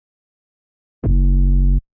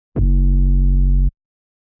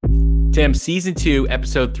Tim, season 2,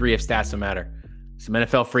 episode 3 of Stats That Matter. Some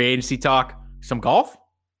NFL free agency talk, some golf.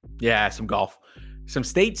 Yeah, some golf. Some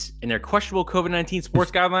states and their questionable COVID-19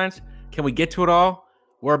 sports guidelines. Can we get to it all?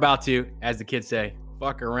 We're about to, as the kids say,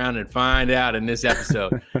 fuck around and find out in this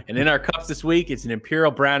episode. And in our cups this week, it's an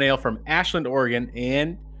Imperial Brown Ale from Ashland, Oregon.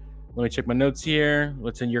 And let me check my notes here.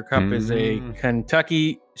 What's in your cup is a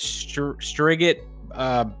Kentucky Striggett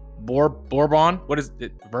Bourbon. What is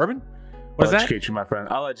it? Bourbon? What is that? I'll educate you, my friend.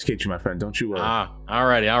 I'll educate you, my friend. Don't you worry. All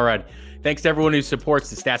righty. Thanks to everyone who supports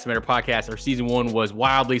the Stats That Matter podcast. Our season 1 was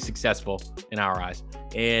wildly successful in our eyes.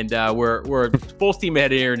 And we're full steam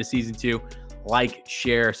ahead here into season 2. Like,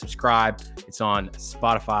 share, subscribe. It's on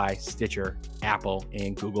Spotify, Stitcher, Apple,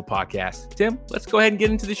 and Google Podcasts. Tim, let's go ahead and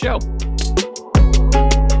get into the show.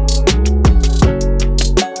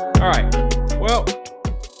 All right. Well,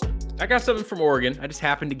 I got something from Oregon. I just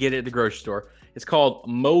happened to get it at the grocery store. It's called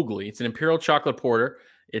Mowgli. It's an Imperial Chocolate Porter.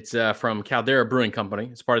 It's from Caldera Brewing Company.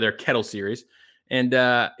 It's part of their Kettle series. And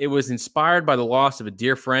it was inspired by the loss of a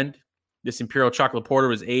dear friend. This Imperial Chocolate Porter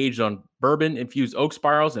was aged on bourbon-infused oak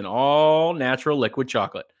spirals and all-natural liquid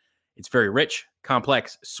chocolate. It's very rich,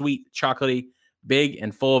 complex, sweet, chocolatey, big,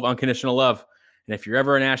 and full of unconditional love. And if you're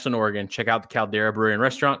ever in Ashland, Oregon, check out the Caldera Brewery and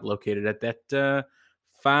Restaurant located at that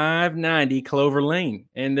 590 Clover Lane.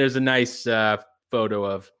 And there's a nice photo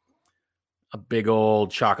of a big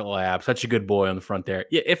old chocolate lab. Such a good boy on the front there.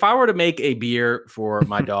 Yeah, if I were to make a beer for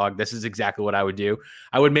my dog, this is exactly what I would do.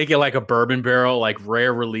 I would make it like a bourbon barrel, like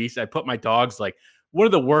rare release. I'd put my dog's like one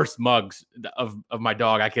of the worst mugs of my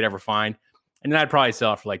dog I could ever find. And then I'd probably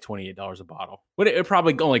sell it for like $28 a bottle. But it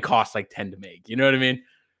probably only costs like 10 to make. You know what I mean?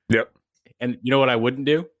 Yep. And you know what I wouldn't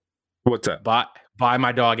do? What's that? Buy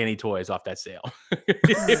my dog any toys off that sale.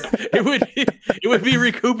 it would be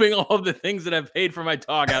recouping all of the things that I've paid for my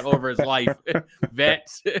dog out over his life.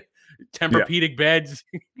 Vets, Tempur-Pedic beds,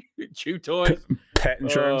 chew toys. Pet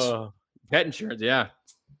insurance. Pet insurance, yeah.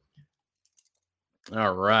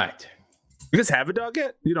 All right. You guys have a dog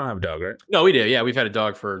yet? You don't have a dog, right? No, we do. Yeah, we've had a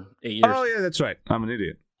dog for 8 years. Oh, yeah, that's right. I'm an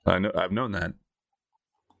idiot. I've known that.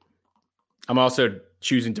 I'm also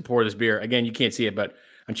choosing to pour this beer. Again, you can't see it, but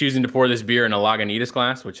I'm choosing to pour this beer in a Lagunitas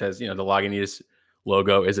glass, which has, the Lagunitas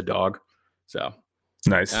logo is a dog. So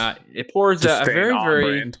nice. It pours a very, very,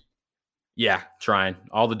 brand. Yeah, trying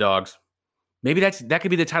all the dogs. Maybe that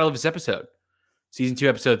could be the title of this episode. Season 2,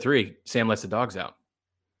 episode 3, Sam lets the dogs out.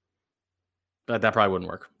 But that probably wouldn't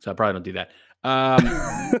work. So I probably don't do that.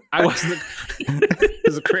 I wasn't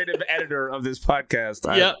as a creative editor of this podcast.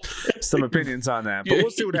 I have some opinions on that, but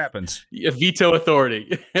we'll see what happens. Veto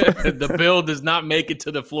authority. The bill does not make it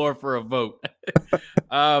to the floor for a vote.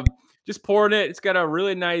 Just pouring it. It's got a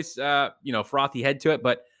really nice, frothy head to it.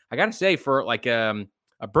 But I got to say, for like a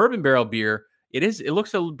bourbon barrel beer, it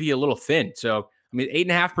looks to be a little thin. So, I mean,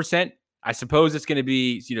 8.5%. I suppose it's going to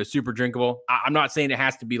be, super drinkable. I'm not saying it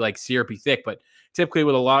has to be like syrupy thick, but typically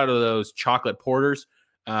with a lot of those chocolate porters,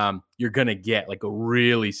 you're going to get like a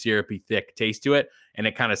really syrupy thick taste to it. And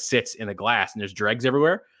it kind of sits in a glass and there's dregs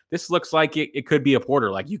everywhere. This looks like it could be a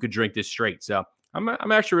porter. Like you could drink this straight. So I'm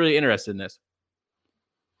actually really interested in this.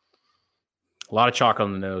 A lot of chocolate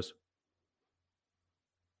on the nose.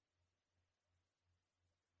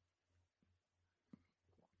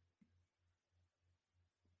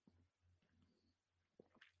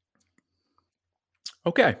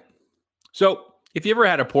 Okay. So if you ever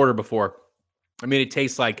had a porter before, I mean, it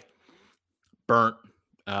tastes like burnt,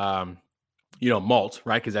 malt,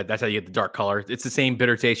 right? Because that's how you get the dark color. It's the same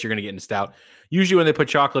bitter taste you're going to get in a stout. Usually when they put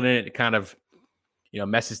chocolate in it, it kind of,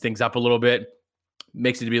 messes things up a little bit,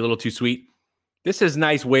 makes it to be a little too sweet. This has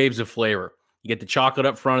nice waves of flavor. You get the chocolate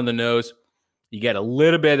up front of the nose. You get a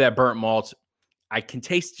little bit of that burnt malt. I can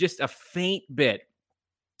taste just a faint bit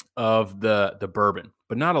of the bourbon,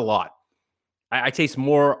 but not a lot. I taste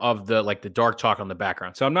more of the dark chocolate on the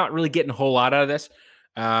background. So I'm not really getting a whole lot out of this.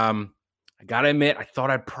 I got to admit, I thought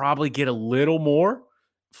I'd probably get a little more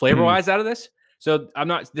flavor-wise out of this. So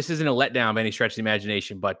this isn't a letdown by any stretch of the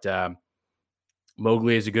imagination, but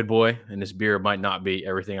Mowgli is a good boy, and this beer might not be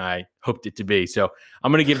everything I hoped it to be. So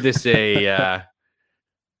I'm going to give this a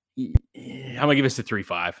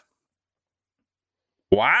 3.5.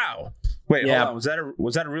 Wow. Wait, hold on. Was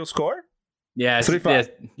that a real score? Yeah,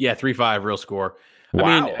 3.5. Yeah, 3.5 real score. Wow,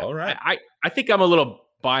 I mean, all right. I think I'm a little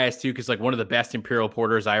biased too, because like one of the best Imperial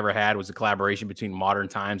Porters I ever had was a collaboration between Modern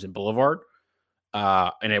Times and Boulevard.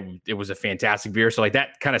 And it was a fantastic beer. So like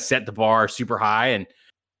that kind of set the bar super high. And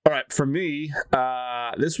all right, for me,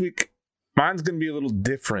 this week, mine's going to be a little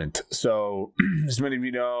different. So as many of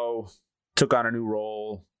you know, took on a new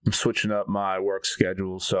role. I'm switching up my work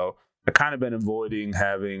schedule. So I kind of been avoiding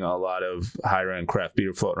having a lot of higher end craft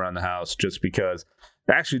beer floating around the house just because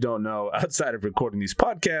I actually don't know, outside of recording these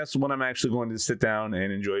podcasts, when I'm actually going to sit down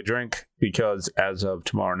and enjoy a drink, because as of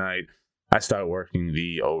tomorrow night, I start working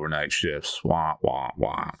the overnight shifts. Wah, wah,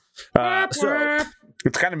 wah. So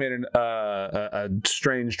it's kind of made a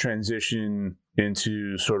strange transition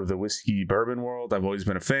into sort of the whiskey bourbon world. I've always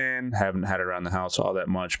been a fan, haven't had it around the house all that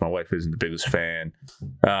much. My wife isn't the biggest fan.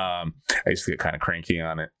 I used to get kind of cranky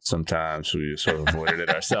on it sometimes. We sort of avoided it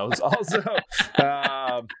ourselves also.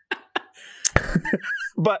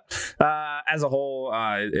 But as a whole,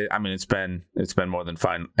 it's been more than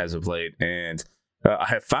fine as of late, and I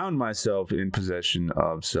have found myself in possession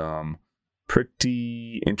of some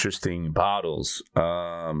pretty interesting bottles.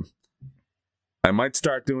 I might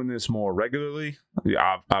start doing this more regularly.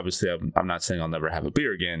 Obviously, I'm not saying I'll never have a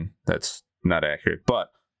beer again. That's not accurate.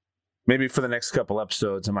 But maybe for the next couple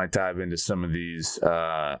episodes, I might dive into some of these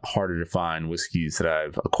harder to find whiskeys that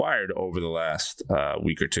I've acquired over the last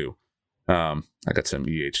week or two. I got some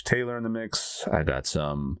E.H. Taylor in the mix. I got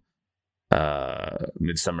some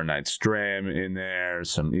Midsummer Night's Dram in there,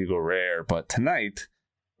 some Eagle Rare. But tonight,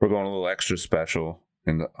 we're going a little extra special,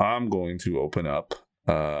 and I'm going to open up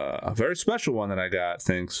a very special one that I got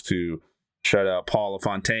thanks to, shout out, Paul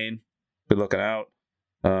LaFontaine. Good looking out.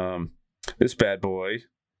 This bad boy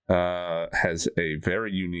has a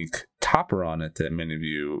very unique topper on it that many of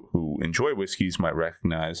you who enjoy whiskeys might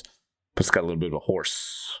recognize, but it's got a little bit of a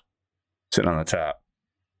horse sitting on the top,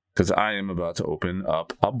 because I am about to open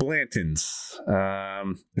up a Blanton's.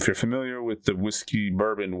 If you're familiar with the whiskey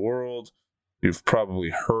bourbon world, you've probably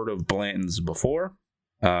heard of Blanton's before.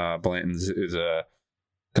 Blanton's is a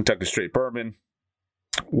Kentucky straight bourbon,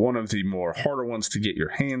 one of the more harder ones to get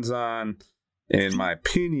your hands on, in my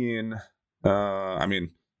opinion. It's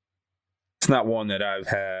not one that I've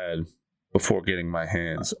had before getting my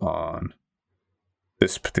hands on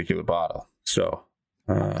this particular bottle. So,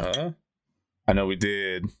 I know we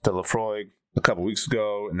did the Lefroy a couple weeks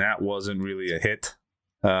ago, and that wasn't really a hit.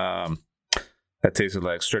 That tasted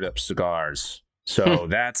like straight up cigars. So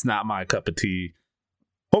that's not my cup of tea.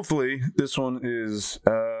 Hopefully, this one is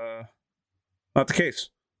not the case.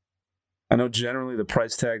 I know generally the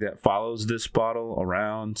price tag that follows this bottle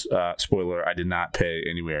around, spoiler, I did not pay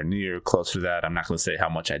anywhere near close to that. I'm not going to say how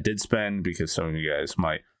much I did spend, because some of you guys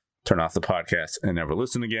might turn off the podcast and never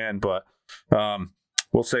listen again. But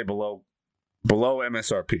we'll say below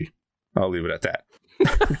MSRP. I'll leave it at that.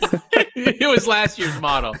 It was last year's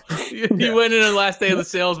model. You went in on the last day of the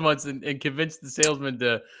sales months and convinced the salesman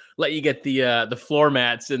to let you get the floor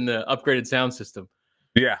mats and the upgraded sound system.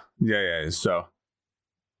 Yeah. So,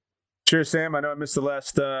 cheers, Sam. I know I missed the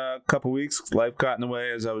last couple weeks. Life got in the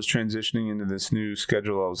way as I was transitioning into this new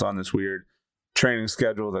schedule. I was on this weird training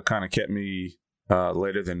schedule that kind of kept me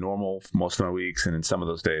later than normal for most of my weeks, and in some of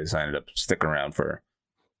those days, I ended up sticking around for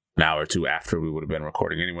an hour or two after we would have been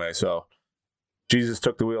recording anyway. So Jesus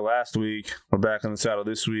took the wheel last week. We're back on the saddle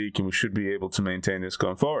this week, and we should be able to maintain this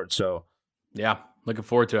going forward. So, yeah, looking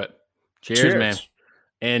forward to it. Cheers. Man.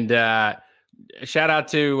 And shout out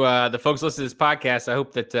to the folks listening to this podcast. I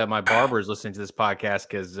hope that my barber is listening to this podcast,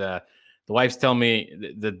 because the wife's telling me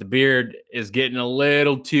that the beard is getting a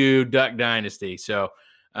little too Duck Dynasty. So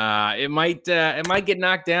it might get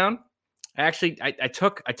knocked down. Actually, I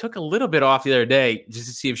took a little bit off the other day just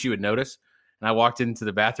to see if she would notice. And I walked into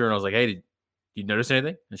the bathroom and I was like, "Hey, did you notice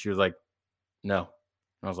anything?" And she was like, "No." And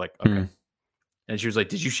I was like, "Okay." And she was like,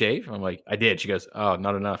 "Did you shave?" I'm like, "I did." She goes, "Oh,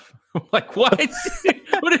 not enough." I'm like, "What?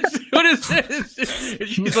 what is this?" And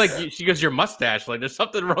she's like, she goes, "Your mustache. Like, there's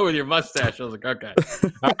something wrong with your mustache." I was like, "Okay,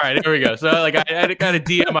 all right, here we go." So like, I had to kind of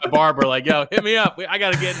DM my barber, like, "Yo, hit me up. I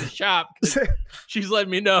got to get in the shop." She's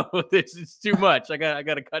letting me know this is too much. I got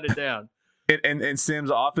to cut it down. And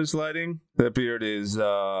Sam's office lighting, that beard is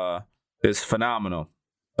phenomenal.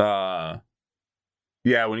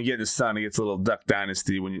 Yeah, when you get in the sun, it gets a little Duck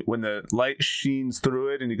Dynasty. When the light sheens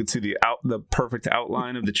through it, and you can see the perfect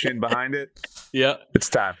outline of the chin behind it. Yeah, it's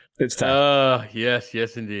time.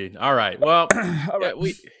 Yes, indeed. All right. Well, all right.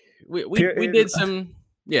 We did some.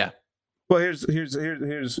 Yeah. Well, here's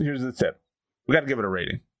the tip. We got to give it a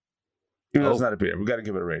rating. Even though it's not a beer, we got to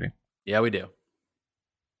give it a rating. Yeah, we do.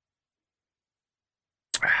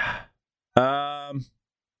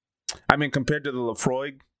 Compared to the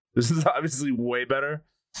Lefroy, this is obviously way better.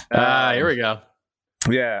 Here we go.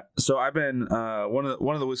 Yeah. So I've been one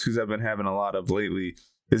of the whiskeys I've been having a lot of lately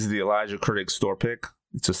is the Elijah Craig Store Pick.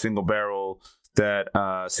 It's a single barrel that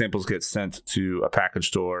samples get sent to a package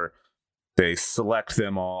store. They select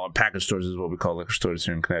them all. Package stores is what we call liquor stores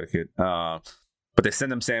here in Connecticut. But they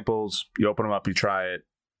send them samples. You open them up, you try it.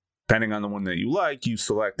 depending on the one that you like, you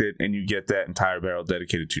select it and you get that entire barrel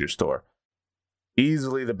dedicated to your store.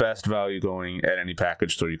 Easily the best value going at any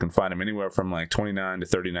package store. You can find them anywhere from like $29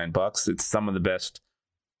 to $39. It's some of the best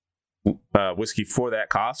whiskey for that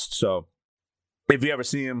cost. So if you ever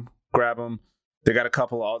see them, grab them. They got a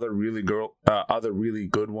couple other really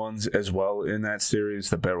good ones as well in that series.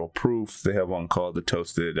 The Barrel Proof. They have one called the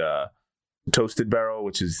Toasted Barrel,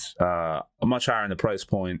 which is much higher in the price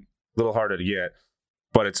point, a little harder to get,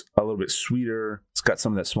 but it's a little bit sweeter. It's got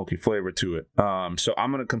some of that smoky flavor to it. So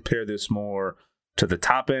I'm going to compare this more to the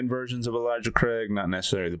top end versions of Elijah Craig, not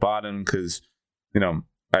necessarily the bottom, because,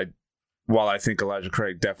 while I think Elijah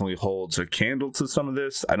Craig definitely holds a candle to some of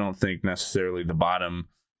this, I don't think necessarily the bottom,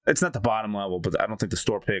 it's not the bottom level, but I don't think the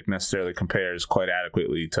store pick necessarily compares quite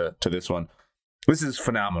adequately to this one. This is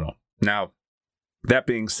phenomenal. Now, that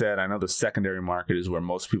being said, I know the secondary market is where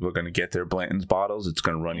most people are going to get their Blanton's bottles. It's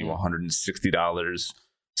going to run you $160.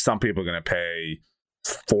 Some people are going to pay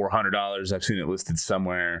 $400. I've seen it listed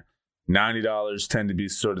somewhere. $90 tend to be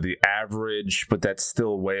sort of the average, but that's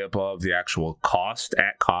still way above the actual cost.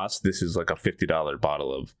 At cost, this is like a $50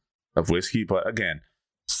 bottle of whiskey. But again,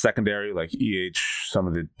 secondary like some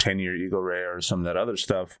of the 10-year Eagle Rare, or some of that other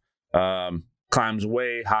stuff, climbs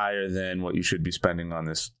way higher than what you should be spending on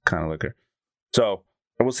this kind of liquor. So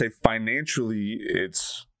I will say financially,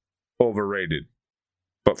 it's overrated.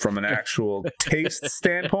 But from an actual taste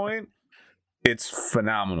standpoint, it's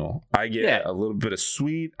phenomenal. I get a little bit of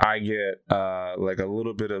sweet. I get like a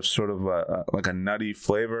little bit of sort of like a nutty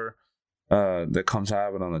flavor that comes out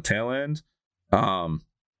of it on the tail end. I'm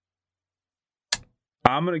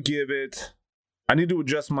going to give it, I need to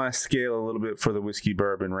adjust my scale a little bit for the whiskey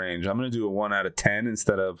bourbon range. I'm going to do a 1 out of 10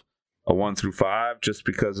 instead of a 1 through 5, just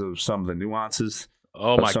because of some of the nuances.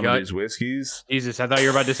 Oh my God. Of these whiskeys. Jesus, I thought you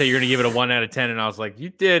were about to say you're going to give it a 1 out of 10, and I was like,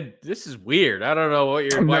 this is weird. I don't know why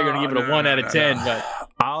you're going to give it a 1 out of 10, but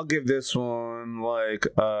I'll give this one like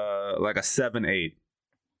a 7.8.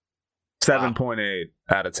 7.8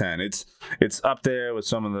 out of 10. It's up there with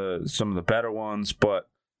some of the better ones, but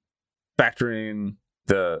factoring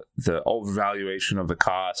the overvaluation of the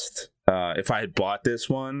cost, if I had bought this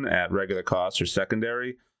one at regular cost or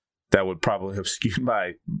secondary, that would probably have skewed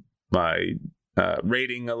my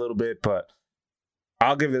rating a little bit, but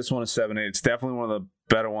I'll give this one a 7.8. It's definitely one of the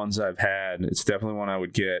better ones I've had. It's definitely one I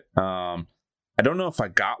would get. I don't know if I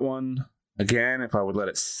got one again, if I would let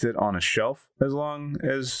it sit on a shelf as long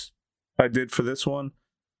as I did for this one,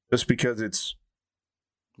 just because it's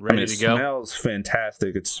ready to go. It smells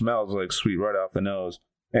fantastic. It smells like sweet right off the nose,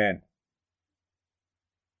 and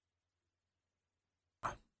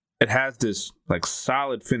it has this like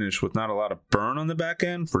solid finish with not a lot of burn on the back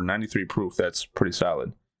end. For 93 proof, that's pretty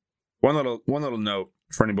solid. One little note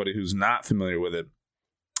for anybody who's not familiar with it: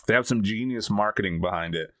 they have some genius marketing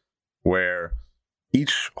behind it, where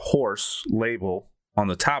each horse label on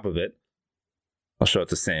the top of it, I'll show it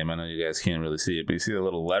the same. I know you guys can't really see it, but you see the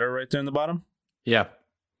little letter right there in the bottom? Yeah.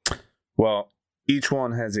 Well, each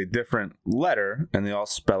one has a different letter, and they all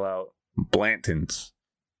spell out Blanton's.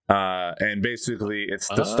 And basically, it's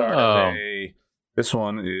the start of a. This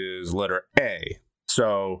one is letter A,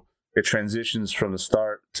 so it transitions from the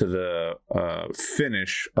start to the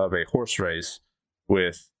finish of a horse race,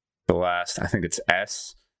 with the last, I think it's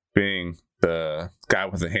S, being the guy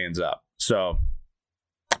with the hands up. So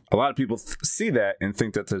a lot of people see that and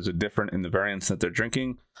think that there's a different in the variants that they're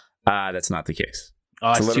drinking. That's not the case.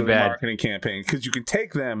 Oh, it's too bad. Marketing campaign, because you can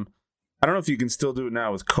take them. I don't know if you can still do it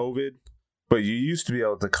now with COVID, but you used to be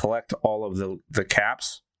able to collect all of the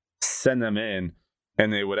caps, send them in,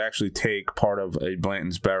 and they would actually take part of a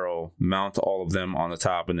Blanton's barrel, mount all of them on the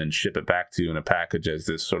top, and then ship it back to you in a package as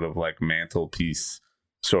this sort of like mantelpiece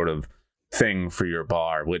sort of thing for your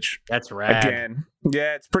bar, which that's rad. Again,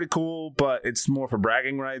 yeah, it's pretty cool, but it's more for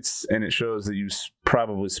bragging rights, and it shows that you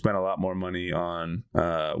probably spent a lot more money on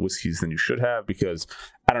whiskeys than you should have, because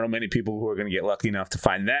I don't know many people who are going to get lucky enough to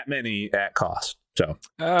find that many at cost. So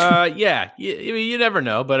yeah, you never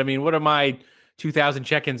know, but I mean, what are my 2,000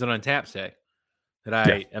 check-ins on Untappd say? That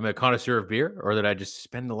I am a connoisseur of beer, or that I just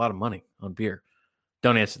spend a lot of money on beer?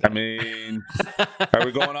 Don't answer that. I mean, are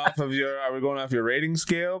we going off your rating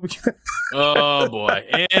scale? Oh boy.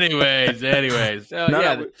 Anyways. Yeah,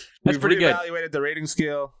 that's pretty good. We've reevaluated the rating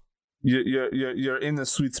scale. You're in the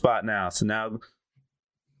sweet spot now. So now,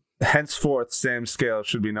 henceforth, same scale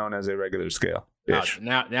should be known as a regular scale.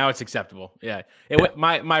 Now it's acceptable. Yeah.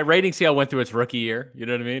 My rating scale went through its rookie year. You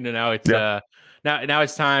know what I mean? And now it's now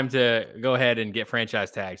it's time to go ahead and get franchise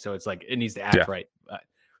tags. So it's like it needs to act right.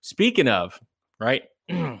 Speaking of right,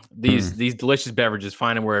 these delicious beverages,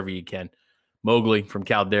 find them wherever you can. Mowgli from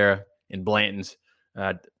Caldera and Blanton's.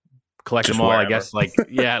 collect Just them all, wherever. I guess.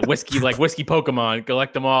 Whiskey Pokemon.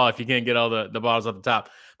 Collect them all if you can't get all the bottles off the top.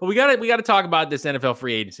 But we got to talk about this NFL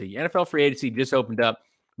free agency. NFL free agency just opened up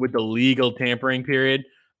with the legal tampering period,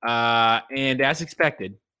 and as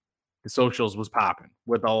expected, the socials was popping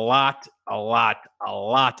with a lot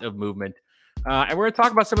of movement, and we're going to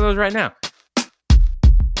talk about some of those right now.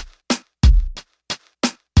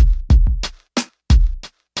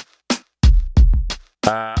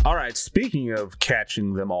 All right, speaking of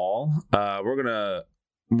catching them all, we're going to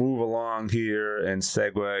move along here and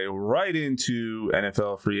segue right into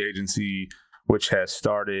NFL free agency, which has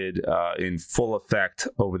started in full effect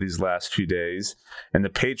over these last few days. And the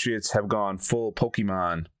Patriots have gone full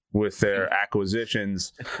Pokemon with their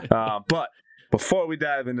acquisitions. But before we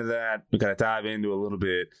dive into that, we got to dive into a little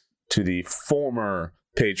bit to the former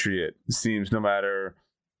Patriot. It seems no matter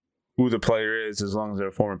who the player is, as long as they're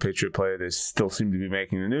a former Patriot player, they still seem to be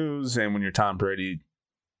making the news. And when you're Tom Brady,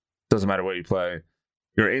 doesn't matter where you play,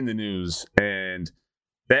 you're in the news. And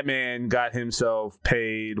that man got himself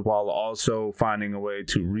paid while also finding a way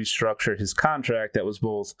to restructure his contract that was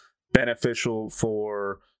both beneficial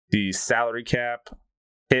for the salary cap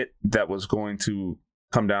hit that was going to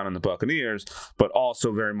come down on the Buccaneers, but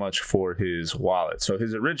also very much for his wallet. So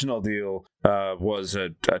his original deal was a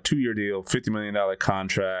 2-year deal, $50 million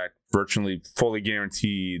contract, virtually fully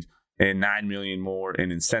guaranteed, and $9 million more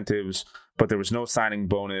in incentives. But there was no signing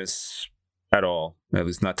bonus at all, at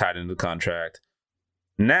least not tied into the contract.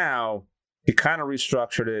 Now he kind of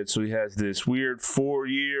restructured it, so he has this weird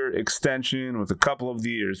 4-year extension with a couple of the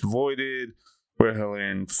years voided, where he'll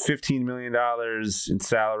earn $15 million in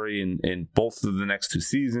salary in both of the next 2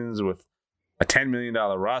 seasons with a $10 million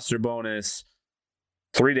roster bonus.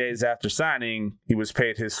 3 days after signing, he was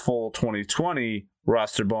paid his full 2020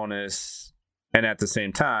 roster bonus, and at the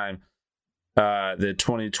same time, the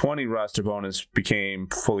 2020 roster bonus became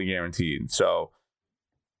fully guaranteed. So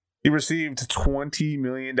he received $20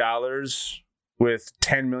 million with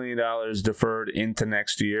 $10 million deferred into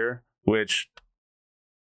next year, which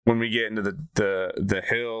when we get into the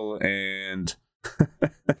Hill and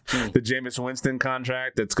the Jameis Winston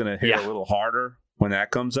contract, that's going to hit a little harder when that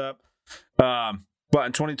comes up. But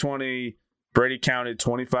in 2020, Brady counted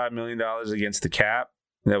 $25 million against the cap.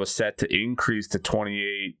 That was set to increase to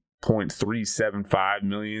 $28.375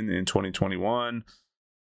 million in 2021,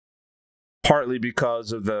 partly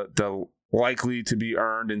because of the likely to be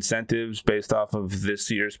earned incentives based off of this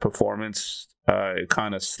year's performance. It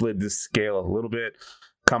kind of slid the scale a little bit.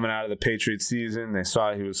 Coming out of the Patriots season, they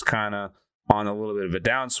saw he was kind of on a little bit of a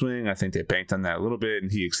downswing. I think they banked on that a little bit,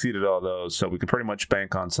 and he exceeded all those. So we could pretty much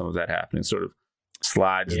bank on some of that happening. Sort of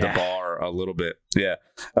slides the bar a little bit. Yeah.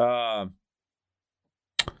 But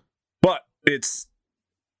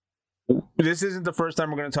this isn't the first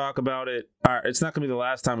time we're going to talk about it. It's not going to be the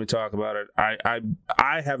last time we talk about it. I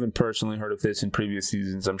haven't personally heard of this in previous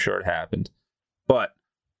seasons. I'm sure it happened. But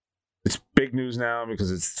it's big news now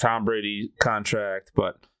because it's Tom Brady contract,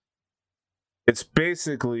 but it's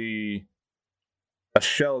basically a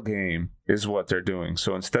shell game is what they're doing.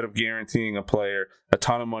 So instead of guaranteeing a player a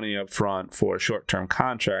ton of money up front for a short-term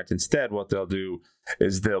contract, instead what they'll do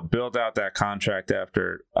is they'll build out that contract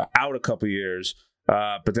after out a couple years,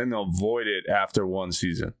 but then they'll void it after 1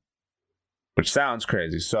 season, which sounds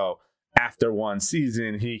crazy. So after 1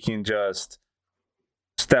 season, he can just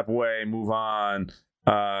step away, move on.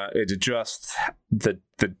 It adjusts the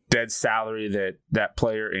dead salary that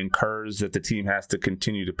player incurs that the team has to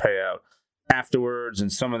continue to pay out afterwards,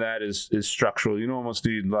 and some of that is structural. You almost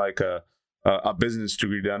need like a business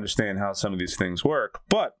degree to understand how some of these things work.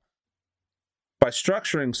 But by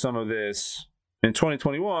structuring some of this in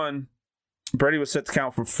 2021, Brady was set to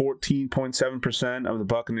count for 14.7% of the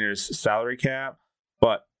Buccaneers' salary cap,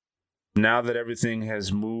 but now that everything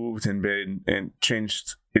has moved and been and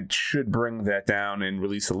changed, it should bring that down and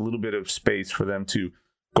release a little bit of space for them to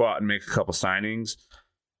go out and make a couple signings.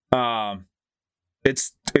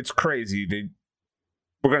 It's crazy.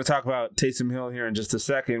 We're going to talk about Taysom Hill here in just a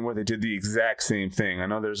second, where they did the exact same thing. I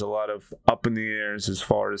know there's a lot of up in the airs as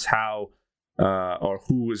far as how or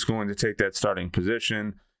who is going to take that starting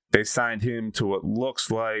position. They signed him to what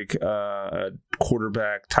looks like a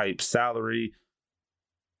quarterback type salary.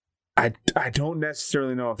 I don't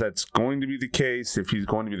necessarily know if that's going to be the case, if he's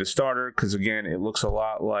going to be the starter, because again, it looks a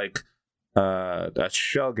lot like a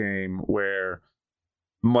shell game where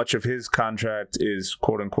much of his contract is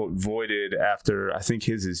quote unquote voided after, I think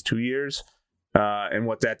his is 2 years. And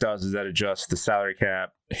what that does is that adjusts the salary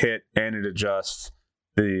cap hit, and it adjusts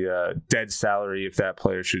the dead salary if that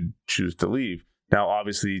player should choose to leave. Now,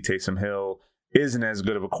 obviously, Taysom Hill isn't as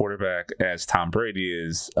good of a quarterback as Tom Brady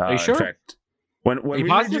is. Are you sure? In fact, when we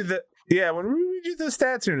read you Yeah, when we read you the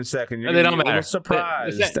stats here in a second, you're They gonna don't be a matter. little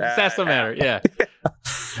surprised. The stats don't matter. Yeah.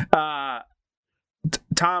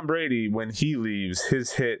 Tom Brady, when he leaves,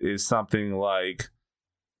 his hit is something like,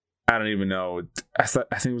 I don't even know. I think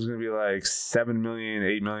it was going to be like 7 million,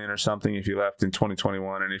 8 million or something if he left in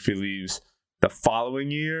 2021. And if he leaves the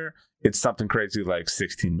following year, it's something crazy like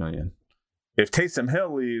 16 million. If Taysom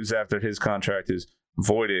Hill leaves after his contract is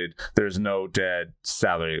voided, there's no dead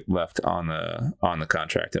salary left on the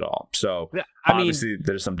contract at all. So obviously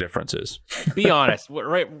there's some differences. Be honest.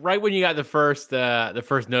 Right when you got the first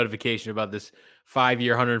notification about this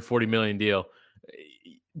 5-year, $140 million deal,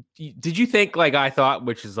 did you think like I thought,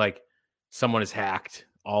 which is like someone has hacked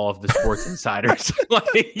all of the sports insiders?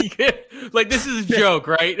 like this is a joke,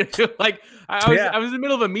 right? Like I was in the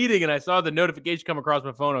middle of a meeting and I saw the notification come across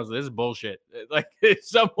my phone. I was like, this is bullshit. Like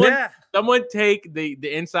someone take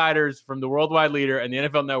the insiders from the worldwide leader and the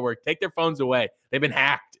NFL Network, take their phones away. They've been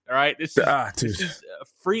hacked. All right. This is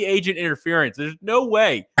free agent interference. There's no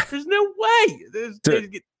way.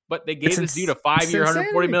 But they gave this dude a 5-year,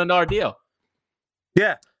 $140 million deal.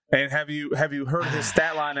 Yeah. And have you heard his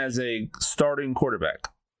stat line as a starting quarterback?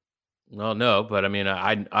 Well, no, but I mean,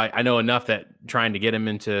 I know enough that trying to get him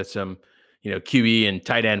into some, QE and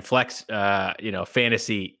tight end flex,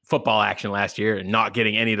 fantasy football action last year and not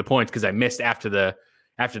getting any of the points because I missed after the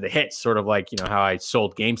hits, sort of like, how I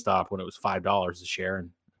sold GameStop when it was $5 a share. And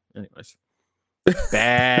anyways,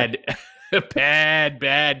 bad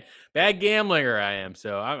gambler I am.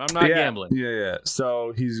 So I'm not gambling. Yeah.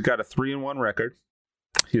 So he's got a 3-1 record.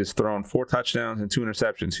 He has thrown 4 touchdowns and 2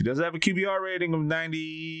 interceptions. He does have a QBR rating of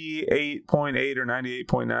 98.8 or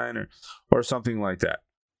 98.9 or something like that.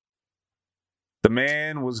 The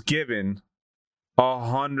man was given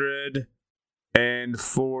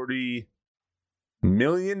 $140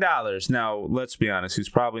 million. Now, let's be honest. He's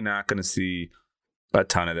probably not going to see a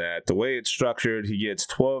ton of that. The way it's structured, he gets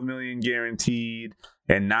 $12 million guaranteed,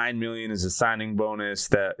 and $9 million is a signing bonus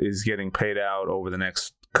that is getting paid out over the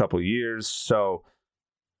next couple of years. So,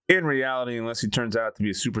 in reality, unless he turns out to be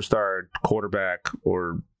a superstar quarterback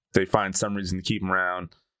or they find some reason to keep him around,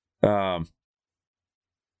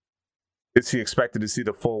 is he expected to see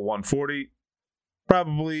the full 140?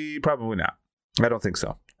 Probably not. I don't think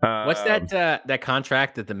so. What's that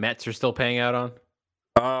contract that the Mets are still paying out on?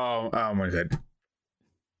 Oh my God.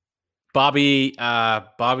 Bobby. Oh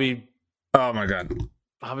my God.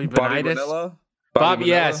 Bobby Bonitis.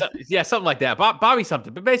 Bobby, something like that. Bobby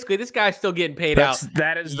something. But basically, this guy's still getting paid out.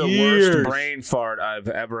 That is the worst brain fart I've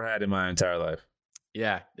ever had in my entire life.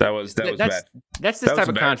 Yeah. That was bad. That's this type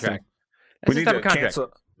of contract. We need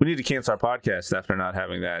to cancel our podcast after not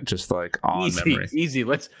having that just like on memory. Easy.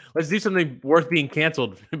 Let's do something worth being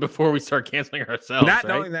canceled before we start canceling ourselves. Not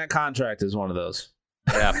knowing that contract is one of those.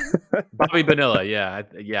 Yeah, Bobby Bonilla. Yeah, I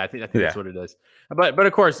think that's what it is. But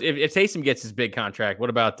of course, if Taysom gets his big contract, what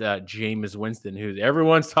about Jameis Winston, who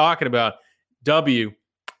everyone's talking about? I'm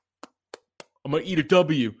gonna eat a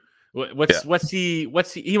W. What's he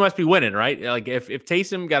must be winning, right? Like if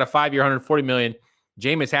Taysom got a 5-year, $140 million,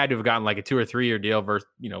 Jameis had to have gotten like a 2 or 3 year deal versus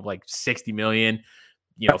like $60 million,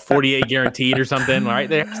 48 guaranteed or something, right?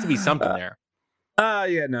 There has to be something there.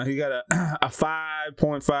 He got a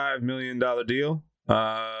 $5.5 million deal.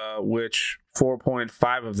 Which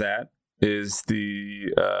 4.5 of that is the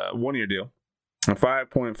 1-year deal.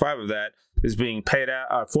 5.5 of that is being paid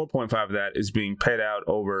out. 4.5 of that is being paid out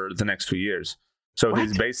over the next 2 years. So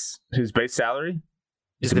his base salary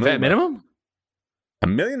is the vet minimum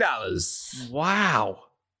 $1 million. Wow.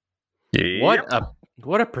 Yep.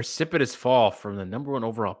 What a precipitous fall from the number 1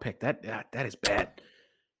 overall pick. That is bad.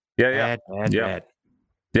 Yeah. Bad.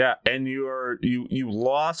 Yeah, and you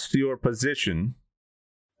lost your position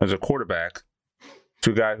as a quarterback to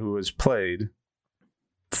a guy who has played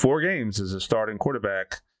 4 games as a starting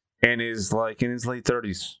quarterback and is like in his late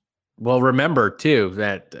 30s. Well, remember, too,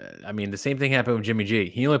 that, the same thing happened with Jimmy G.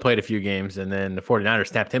 He only played a few games, and then the 49ers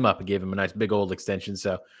snapped him up and gave him a nice big old extension.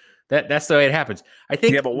 So that's the way it happens. I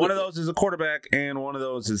think. Yeah, but one of those is a quarterback and one of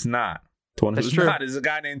those is not. The one who's not is a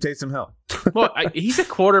guy named Taysom Hill. Well, he's a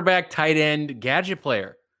quarterback, tight end, gadget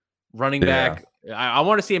player, running back. I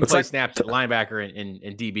want to see him play snaps at linebacker and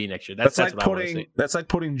DB next year. That's like what I want to see. That's like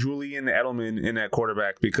putting Julian Edelman in at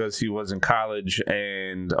quarterback because he was in college or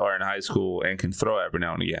in high school and can throw every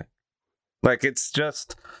now and again. Like it's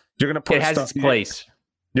just you're gonna put. It has its place.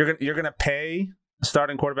 You're gonna pay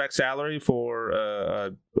starting quarterback salary for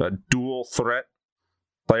a dual threat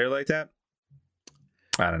player like that.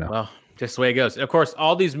 I don't know. Well, just the way it goes. Of course,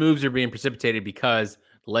 all these moves are being precipitated because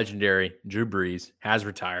the legendary Drew Brees has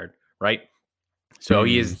retired, right? So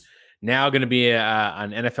he is now going to be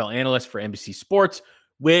an NFL analyst for NBC Sports,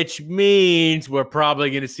 which means we're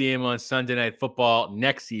probably going to see him on Sunday Night Football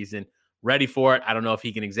next season. Ready for it. I don't know if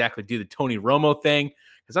he can exactly do the Tony Romo thing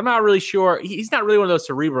because I'm not really sure. He's not really one of those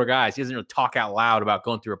cerebral guys. He doesn't really talk out loud about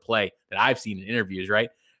going through a play that I've seen in interviews, right?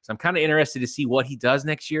 So I'm kind of interested to see what he does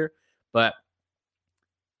next year. But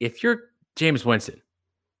if you're Jameis Winston,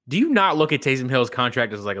 do you not look at Taysom Hill's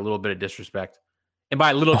contract as like a little bit of disrespect? And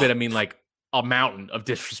by a little bit, I mean like a mountain of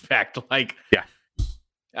disrespect. Like, yeah,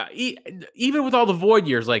 even with all the void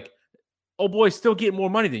years, like, oh boy, still getting more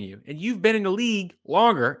money than you. And you've been in the league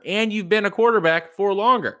longer and you've been a quarterback for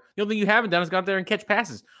longer. The only thing you haven't done is go out there and catch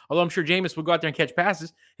passes. Although I'm sure Jameis would go out there and catch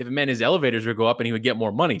passes if it meant his elevators would go up and he would get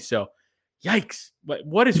more money. So, yikes.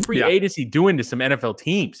 What is free agency doing to some NFL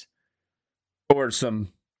teams? Or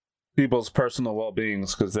some people's personal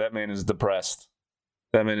well-beings, because that man is depressed.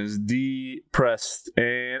 That man is depressed.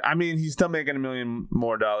 And, I mean, he's still making $1 million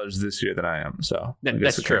more this year than I am. So,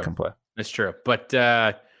 that's true. That's true. But,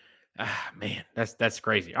 man, that's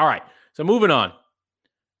crazy. All right. So, moving on.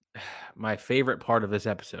 My favorite part of this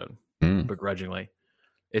episode, begrudgingly,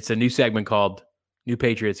 it's a new segment called New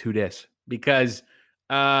Patriots Who Dis. Because,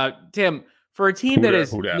 Tim, for a team that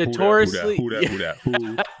is notoriously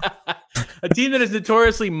a team that is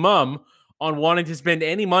notoriously mum on wanting to spend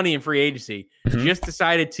any money in free agency, just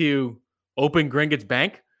decided to open Gringotts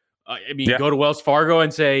Bank. Go to Wells Fargo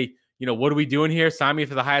and say, what are we doing here? Sign me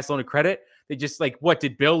for the highest loan of credit. They just like, what,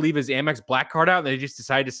 did Bill leave his Amex Black Card out and they just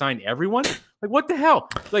decided to sign everyone? Like, what the hell?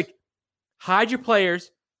 Like, hide your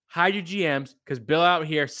players, hide your GMs, because Bill out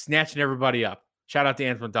here snatching everybody up. Shout out to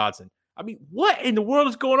Antoine Dodson. I mean, what in the world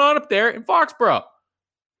is going on up there in Foxborough?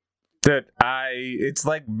 It's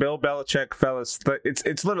like Bill Belichick, fellas.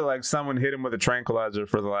 It's literally like someone hit him with a tranquilizer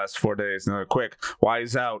for the last 4 days. And they're like, quick, while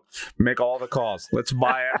he's out, make all the calls. Let's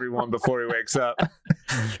buy everyone before he wakes up.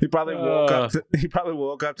 He probably woke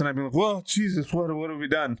up tonight being like, whoa, Jesus, what have we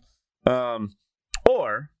done?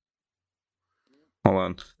 Or, hold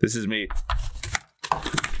on, this is me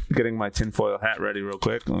getting my tinfoil hat ready real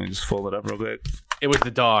quick. Let me just fold it up real quick. It was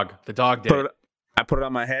the dog. The dog did it. I put it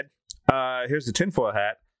on my head. Here's the tinfoil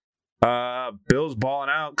hat. Bill's balling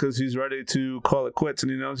out because he's ready to call it quits,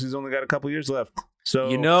 and he knows he's only got a couple years left.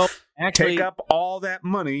 So, actually, take up all that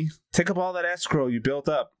money, take up all that escrow you built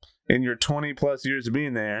up in your 20 plus years of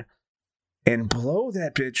being there, and blow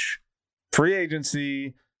that bitch. Free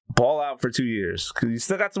agency, ball out for 2 years, because you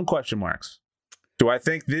still got some question marks. Do I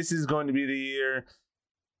think this is going to be the year?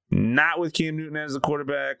 Not with Cam Newton as the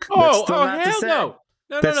quarterback. Hell no.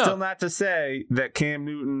 That's still not to say that Cam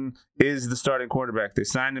Newton is the starting quarterback. They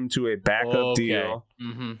signed him to a backup deal.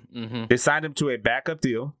 They signed him to a backup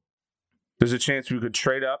deal. There's a chance we could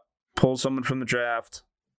trade up, pull someone from the draft,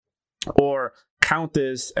 or count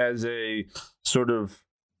this as a sort of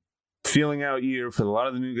feeling out year for a lot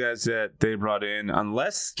of the new guys that they brought in,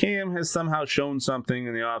 unless Cam has somehow shown something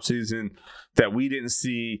in the offseason that we didn't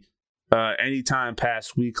see any time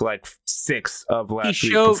past week like 6 of last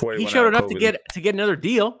week before he showed enough to get another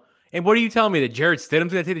deal. And what are you telling me, that Jared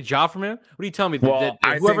Stidham's going to take the job from him? What are you telling me, that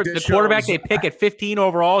whoever the quarterback they pick at 15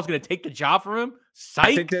 overall is going to take the job from him? Psych.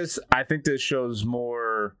 I think this shows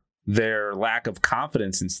more their lack of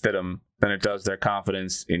confidence in Stidham than it does their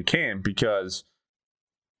confidence in Cam, because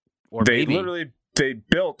they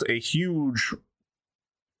built a huge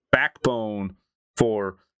backbone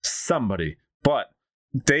for somebody, but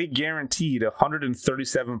they guaranteed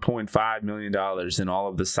 $137.5 million in all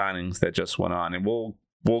of the signings that just went on. And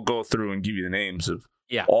we'll go through and give you the names of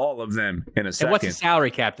all of them in a second. And what's the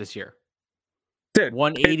salary cap this year? Dude,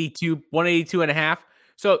 182 and a half.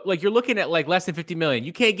 So like, you're looking at like less than 50 million.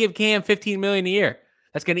 You can't give Cam 15 million a year.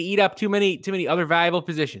 That's going to eat up too many other valuable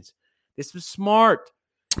positions. This was smart.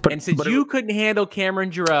 And since you couldn't handle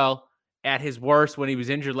Cameron Jarrell at his worst when he was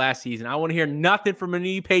injured last season, I want to hear nothing from any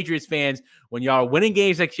of you Patriots fans when y'all are winning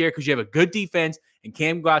games next year because you have a good defense and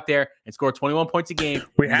Cam go out there and score 21 points a game.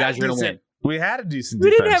 You guys are going to win. We had a decent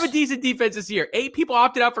defense. We didn't have a decent defense this year. 8 people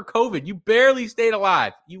opted out for COVID. You barely stayed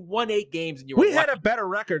alive. You won 8 games. And we had a better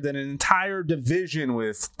record than an entire division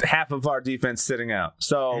with half of our defense sitting out.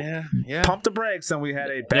 So pump the brakes, and we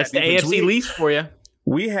had a bad That's defense. The AFC least for you.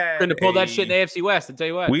 We had going to pull that shit in the AFC West. I'll tell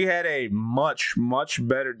you what. We had a much, much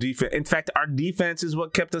better defense. In fact, our defense is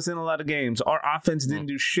what kept us in a lot of games. Our offense didn't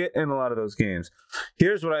do shit in a lot of those games.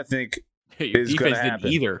 Here's what I think is going to happen.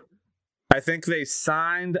 Didn't either. I think they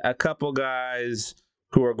signed a couple guys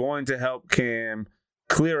who are going to help Cam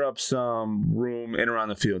clear up some room in around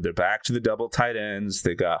the field. They're back to the double tight ends.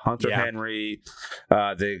 They got Hunter Henry.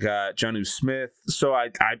 They got Jonnu Smith. So I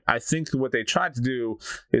think what they tried to do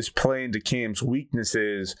is play into Cam's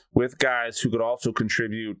weaknesses with guys who could also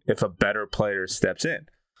contribute if a better player steps in.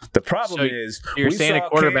 The problem is you're we saying a saw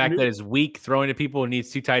quarterback that is weak throwing to people and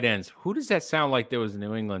needs 2 tight ends. Who does that sound like there was in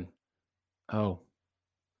New England? Oh.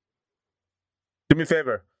 Do me a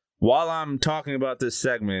favor. While I'm talking about this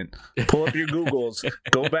segment, pull up your Googles,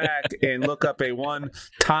 go back and look up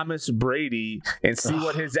Thomas Brady and see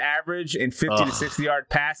what his average in 50 to 60-yard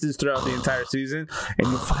passes throughout the entire season. And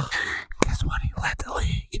you'll find, guess what? He led the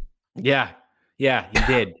league. Yeah, he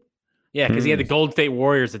did. Yeah, because he had the Golden State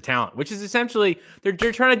Warriors of talent, which is essentially they're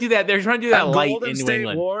trying to do that. They're trying to do that light Golden in New State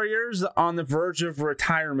England. Warriors on the verge of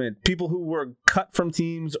retirement. People who were cut from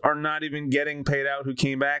teams are not even getting paid out who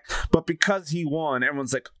came back. But because he won,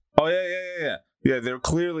 everyone's like, oh, yeah. Yeah, they're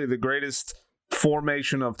clearly the greatest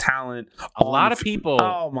formation of talent. A lot of people.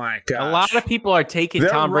 Oh, my gosh. A lot of people are taking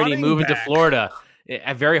Tom Brady moving to Florida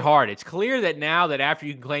very hard. It's clear that now that after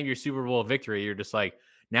you can claim your Super Bowl victory, you're just like,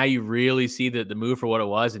 now you really see the move for what it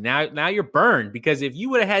was. And now you're burned, because if you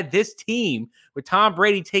would have had this team with Tom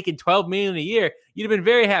Brady taking $12 million a year, you'd have been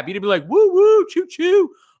very happy. You'd be like, woo, woo, choo, choo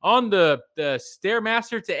on the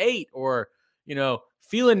Stairmaster to 8, or,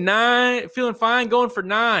 feeling fine going for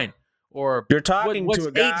 9. Or you're talking to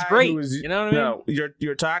a guy great. Who is, you know what I mean? No,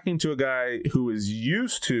 you're talking to a guy who is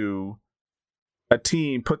used to a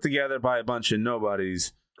team put together by a bunch of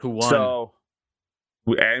nobodies who won. So,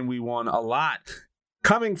 and we won a lot.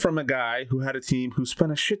 Coming from a guy who had a team who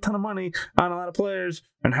spent a shit ton of money on a lot of players,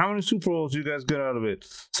 and how many Super Bowls you guys get out of it?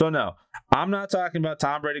 So no, I'm not talking about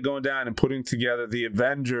Tom Brady going down and putting together the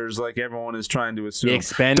Avengers like everyone is trying to assume. The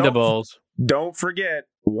Expendables. Don't forget,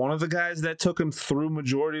 one of the guys that took him through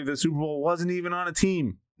majority of the Super Bowl wasn't even on a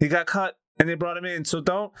team. He got cut and they brought him in. So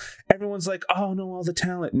everyone's like, oh no, all the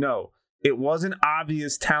talent. No, it wasn't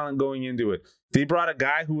obvious talent going into it. They brought a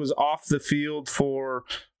guy who was off the field for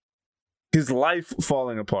his life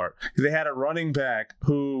falling apart. They had a running back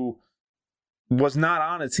who was not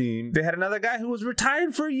on a team. They had another guy who was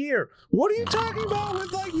retired for a year. What are you talking about with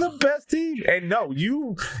the best team? And no,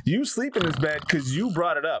 you sleep in this bed because you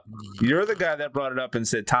brought it up. You're the guy that brought it up and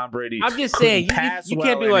said Tom Brady. I'm just saying you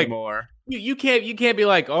can't be anymore. You can't be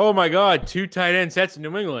like, oh my God, 2 tight end sets in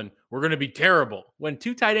New England, we're going to be terrible. When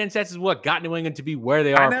 2 tight end sets is what got New England to be where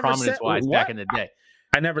they are prominence-wise back in the day.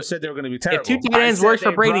 I never said they were going to be terrible. If 2 tight ends works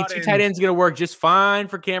for Brady, 2 tight ends are going to work just fine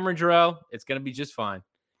for Cameron Jarrell. It's going to be just fine.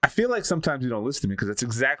 I feel like sometimes you don't listen to me because that's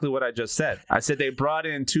exactly what I just said. I said they brought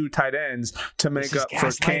in 2 tight ends to make up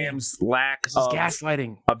for Cam's lack of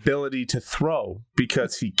ability to throw,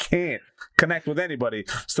 because he can't connect with anybody.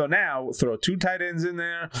 So now throw 2 tight ends in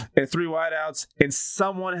there and 3 wideouts, and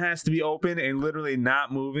someone has to be open and literally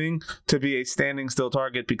not moving to be a standing still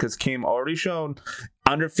target, because Cam already shown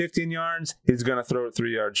under 15 yards, he's going to throw it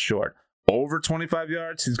 3 yards short. Over 25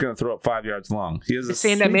 yards, he's going to throw it 5 yards long. He has a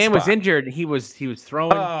saying that man was injured. He was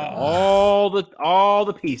throwing all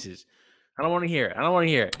the pieces. I don't want to hear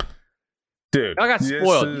it. Dude, I got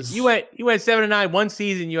spoiled. You went 7-9 one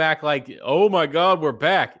season. You act like, oh my God, we're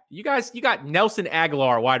back. You got Nelson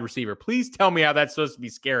Aguilar, wide receiver. Please tell me how that's supposed to be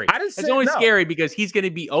scary. It's only scary because he's going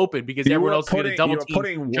to be open, because everyone else is going to double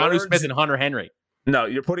team Jonnu Smith and Hunter Henry. No,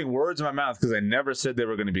 you're putting words in my mouth, because I never said they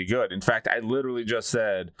were going to be good. In fact, I literally just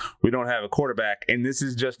said we don't have a quarterback, and this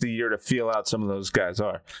is just a year to feel out some of those guys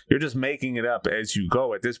are. You're just making it up as you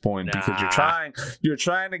go at this point, because you're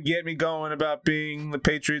trying to get me going about being the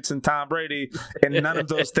Patriots and Tom Brady, and none of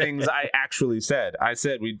those things I actually said. I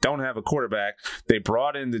said we don't have a quarterback. They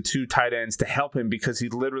brought in the 2 tight ends to help him because he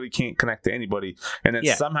literally can't connect to anybody, and then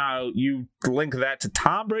somehow you link that to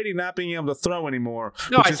Tom Brady not being able to throw anymore.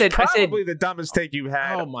 No, I said the dumbest take you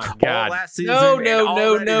had. Oh my God! Last season. No,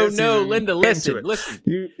 Linda, listen.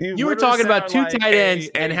 You were talking about 2 tight ends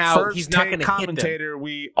and how he's not going to hit them. Commentator,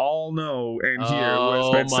 we all know and hear.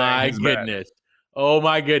 Oh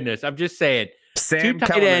my goodness! I'm just saying. Sam 2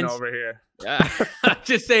 tight ends over here. I'm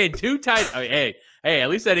just saying 2 tight. Hey! At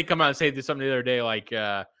least I didn't come out and say something the other day like.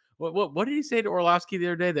 What did he say to Orlovsky the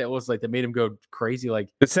other day that was like that made him go crazy? Like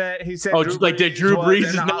he said, just like that Drew Brees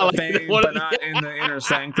is not like but not in the inner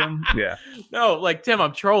sanctum. Yeah. No, like Tim,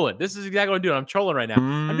 I'm trolling. This is exactly what I'm doing. I'm trolling right now.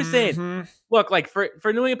 I'm just saying. Look, like for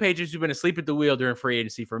New England Patriots who've been asleep at the wheel during free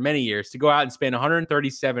agency for many years, to go out and spend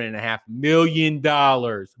 $137.5 million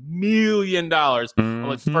on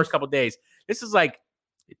the first couple of days. This is like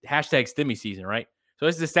hashtag Stimmy season, right? So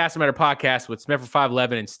this is the Stats Matter podcast with Smith for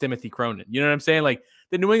 511 and Timothy Cronin. You know what I'm saying? Like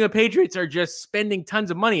the New England Patriots are just spending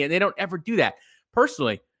tons of money, and they don't ever do that.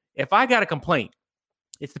 Personally, if I got a complaint,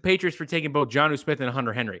 it's the Patriots for taking both Jonnu Smith and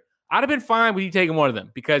Hunter Henry. I'd have been fine with you taking one of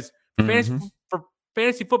them, because for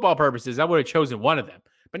fantasy football purposes, I would have chosen one of them.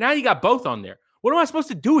 But now you got both on there. What am I supposed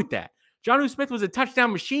to do with that? Jonnu Smith was a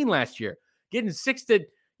touchdown machine last year, getting 6 to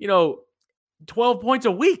 12 points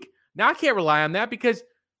a week. Now I can't rely on that, because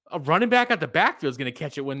a running back at the backfield is going to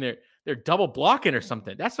catch it when they're double blocking or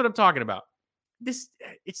something. That's what I'm talking about. It's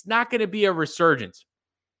not going to be a resurgence.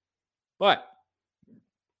 But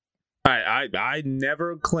I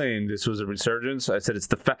never claimed this was a resurgence. I said it's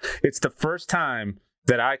the first time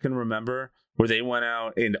that I can remember where they went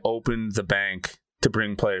out and opened the bank to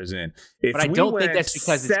bring players in. But I don't think that's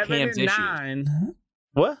because it's Cam's issues.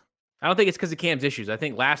 What? I don't think it's because of Cam's issues. I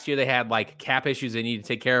think last year they had like cap issues they needed to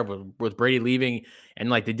take care of with Brady leaving, and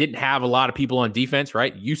like they didn't have a lot of people on defense,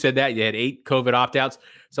 right? You said that you had 8 COVID opt-outs.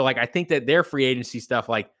 So like I think that their free agency stuff,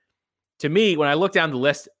 like to me, when I look down the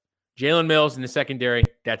list, Jalen Mills in the secondary,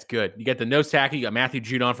 that's good. You got the nose tackle, you got Matthew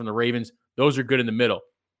Judon from the Ravens. Those are good in the middle.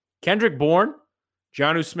 Kendrick Bourne,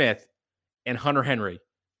 Jonnu Smith, and Hunter Henry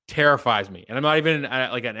terrifies me. And I'm not even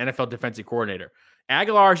like an NFL defensive coordinator.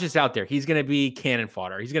 Aguilar is just out there. He's going to be cannon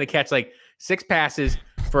fodder. He's going to catch like 6 passes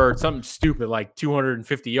for something stupid like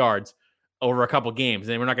 250 yards over a couple games,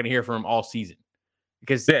 and we're not going to hear from him all season.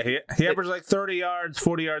 Because he averaged like 30 yards,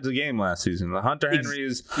 40 yards a game last season. The Hunter Henry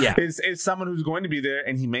is someone who's going to be there,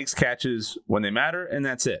 and he makes catches when they matter, and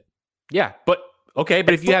that's it. Yeah, but okay,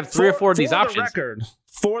 but if you have 3 or 4 of these options.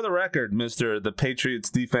 For the record, Mr. The Patriots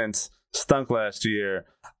defense stunk last year.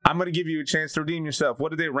 I'm going to give you a chance to redeem yourself. What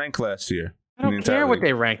did they rank last year? I don't care what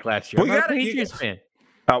they ranked last year. I'm not a Patriots fan.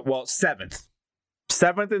 Well, 7th.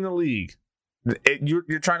 7th in the league.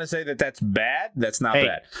 You're trying to say that that's bad? That's not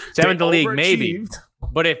bad. 7th in the league, maybe.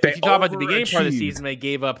 But if you talk about the beginning part of the season, they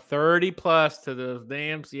gave up 30-plus to the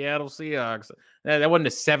damn Seattle Seahawks. That wasn't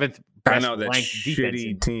the 7th best ranked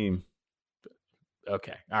shitty team.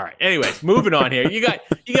 Okay. All right. Anyways, moving on here. You got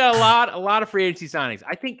a lot of free agency signings.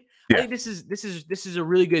 I think this is a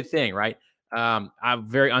really good thing, right? I'm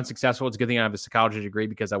very unsuccessful. It's a good thing I have a psychology degree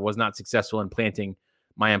because I was not successful in planting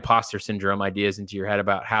my imposter syndrome ideas into your head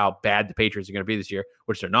about how bad the Patriots are going to be this year,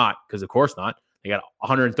 which they're not, because of course not. They got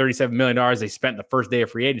 $137 million they spent the first day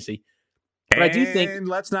of free agency. But I do think, and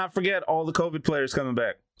let's not forget all the COVID players coming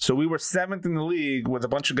back. So we were 7th in the league with a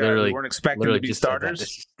bunch of guys who weren't expecting to be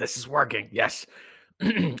starters. This is working. Yes,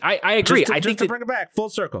 I agree. I think to bring it back full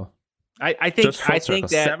circle. I think that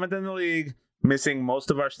 7th in the league, missing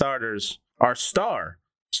most of our starters, our star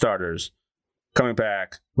starters, coming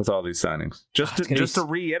back with all these signings. Just to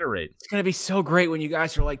reiterate, it's gonna be so great when you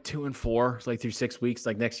guys are like 2-4, it's like through 6 weeks,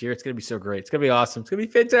 like next year. It's gonna be so great. It's gonna be awesome. It's gonna be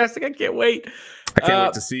fantastic. I can't wait. I can't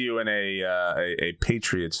wait to see you in a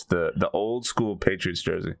Patriots, the old school Patriots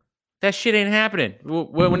jersey. That shit ain't happening.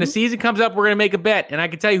 When the season comes up, we're gonna make a bet, and I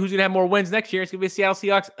can tell you who's gonna have more wins next year. It's gonna be the Seattle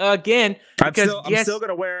Seahawks again. I'm still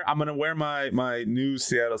gonna wear my new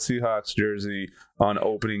Seattle Seahawks jersey on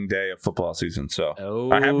opening day of football season. So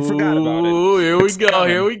I haven't forgot about it.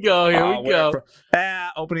 Here we go.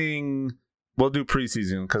 Opening. We'll do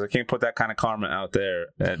preseason because I can't put that kind of karma out there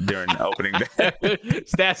during opening day.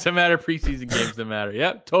 Stats don't matter. Preseason games don't matter.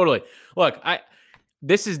 Yep, totally. Look,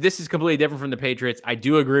 This is completely different from the Patriots. I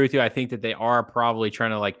do agree with you. I think that they are probably trying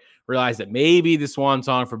to like realize that maybe the swan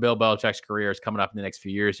song for Bill Belichick's career is coming up in the next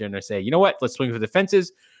few years here. And they say, you know what? Let's swing for the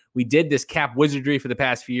fences. We did this cap wizardry for the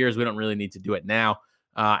past few years. We don't really need to do it now.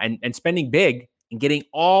 And spending big and getting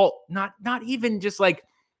all not even just like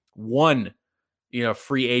one,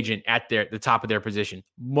 free agent at the top of their position,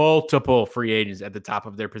 multiple free agents at the top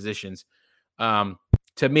of their positions.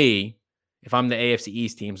 To me, if I'm the AFC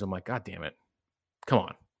East teams, I'm like, God damn it. Come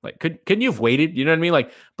on. Like, couldn't you have waited? You know what I mean?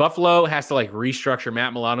 Like, Buffalo has to like restructure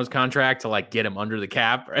Matt Milano's contract to like get him under the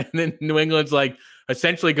cap. And then New England's like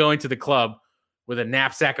essentially going to the club with a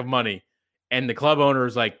knapsack of money. And the club owner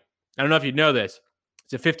is like, I don't know if you know this.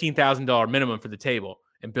 It's a $15,000 minimum for the table.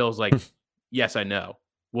 And Bill's like, yes, I know.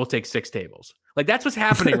 We'll take 6 tables. Like, that's what's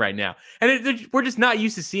happening right now. And we're just not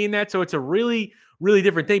used to seeing that. So it's a really, really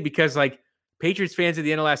different thing because like, Patriots fans at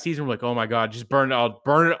the end of last season were like, oh my God, just burn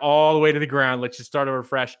it all the way to the ground. Let's just start over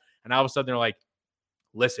fresh. And all of a sudden they're like,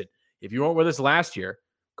 listen, if you weren't with us last year,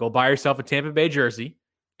 go buy yourself a Tampa Bay jersey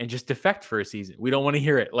and just defect for a season. We don't want to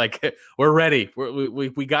hear it. Like, we're ready.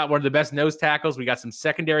 We got one of the best nose tackles. We got some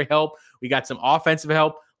secondary help. We got some offensive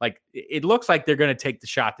help. Like, it looks like they're going to take the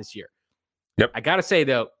shot this year. Yep. I got to say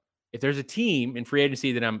though, if there's a team in free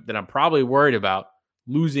agency that I'm probably worried about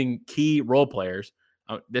losing key role players,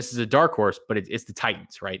 this is a dark horse, but it's the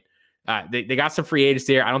Titans, right? They got some free agents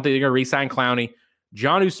there. I don't think they're going to re-sign Clowney.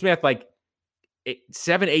 Jonnu Smith,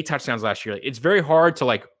 7-8 touchdowns last year. It's very hard to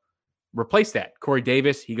like replace that. Corey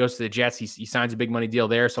Davis, he goes to the Jets. He signs a big money deal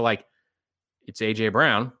there. So like, it's AJ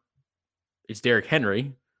Brown, it's Derrick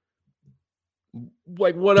Henry.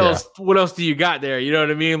 Like, what else? What else do you got there? You know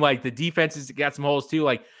what I mean? Like, the defense has got some holes too.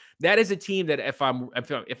 Like, that is a team that if I'm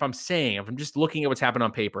just looking at what's happened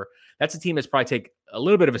on paper, that's a team that's probably take a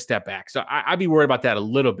little bit of a step back. So I'd be worried about that a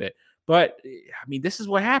little bit. But I mean, this is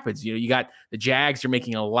what happens. You got the Jags are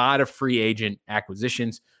making a lot of free agent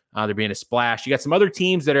acquisitions. They're being a splash. You got some other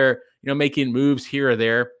teams that are making moves here or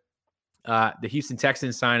there. The Houston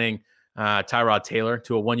Texans signing Tyrod Taylor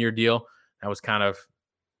to a 1-year deal. That was kind of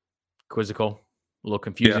quizzical, a little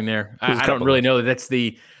confusing there. I don't really know that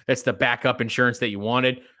that's the backup insurance that you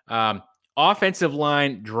wanted. Offensive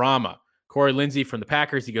line drama. Corey Lindsey from the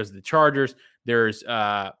Packers, he goes to the Chargers. There's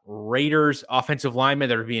Raiders offensive linemen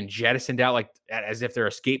that are being jettisoned out as if they're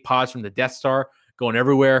escape pods from the Death Star, going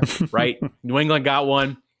everywhere, right? New England got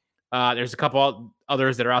one. There's a couple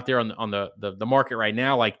others that are out there on the market right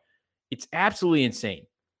now. Like, it's absolutely insane,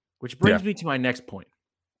 which brings me to my next point.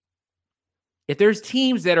 If there's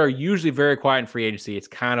teams that are usually very quiet in free agency, it's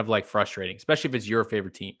kind of like frustrating, especially if it's your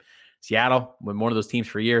favorite team. Seattle, when one of those teams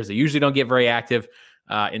for years, they usually don't get very active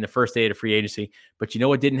in the first day of free agency. But you know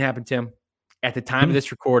what didn't happen, Tim? At the time of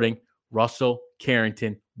this recording, Russell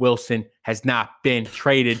Carrington Wilson has not been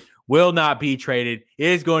traded, will not be traded,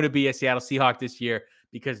 is going to be a Seattle Seahawk this year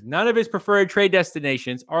because none of his preferred trade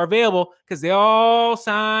destinations are available because they all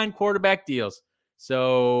signed quarterback deals.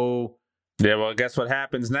 So, yeah, well, guess what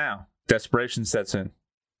happens now? Desperation sets in.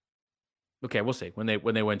 Okay, we'll see when they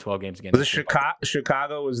win 12 games again.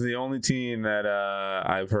 Chicago was the only team that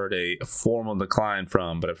I've heard a formal decline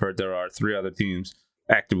from, but I've heard there are 3 other teams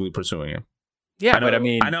actively pursuing him. Yeah,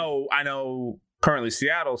 I know. Currently,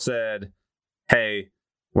 Seattle said, "Hey,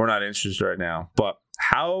 we're not interested right now." But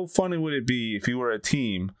how funny would it be if you were a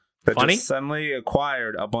team that just suddenly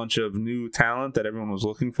acquired a bunch of new talent that everyone was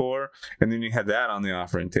looking for, and then you had that on the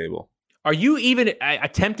offering table? Are you even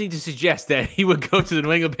attempting to suggest that he would go to the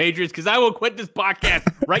New England Patriots? Because I will quit this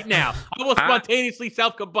podcast right now. I will spontaneously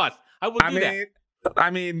self-combust. I will do that.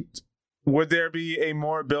 I mean, would there be a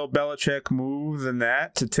more Bill Belichick move than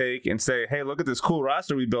that to take and say, hey, look at this cool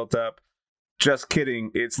roster we built up? Just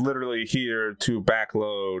kidding. It's literally here to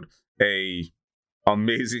backload a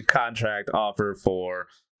amazing contract offer for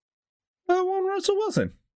one Russell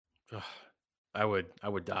Wilson. I would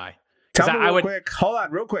die. Tell me real quick. Hold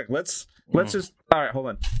on, real quick. Let's just. All right, hold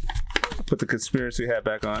on. Put the conspiracy hat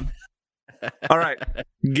back on. All right,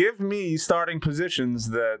 give me starting positions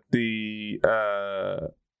that the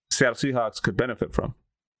Seattle Seahawks could benefit from.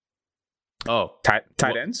 Oh, tight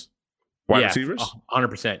ends, wide receivers,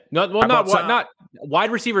 100%. Not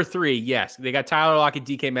wide receiver 3. Yes, they got Tyler Lockett,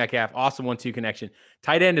 DK Metcalf, awesome 1-2 connection.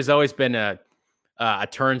 Tight end has always been a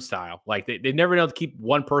turnstile. Like they've never been able to keep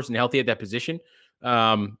one person healthy at that position.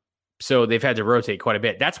 So they've had to rotate quite a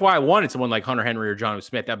bit. That's why I wanted someone like Hunter Henry or Jonnu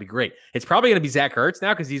Smith. That'd be great. It's probably going to be Zach Ertz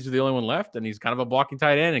now because he's the only one left, and he's kind of a blocking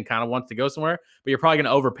tight end and kind of wants to go somewhere. But you're probably going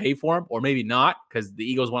to overpay for him, or maybe not, because the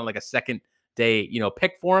Eagles want like a second day,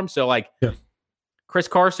 pick for him. So Chris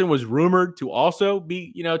Carson was rumored to also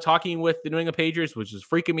be, talking with the New England Patriots, which is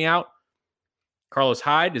freaking me out. Carlos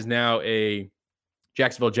Hyde is now a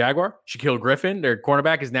Jacksonville Jaguar. Shaquille Griffin, their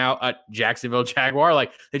cornerback, is now a Jacksonville Jaguar.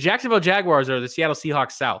 Like the Jacksonville Jaguars are the Seattle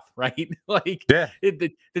Seahawks South, right?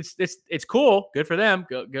 It's cool, good for them.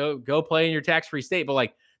 Go play in your tax-free state.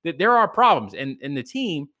 But there are problems, and the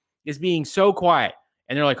team is being so quiet.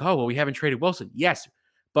 And they're like, oh well, we haven't traded Wilson. Yes,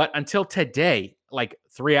 but until today, like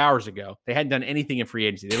 3 hours ago, they hadn't done anything in free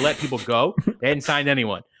agency. They let people go. They hadn't signed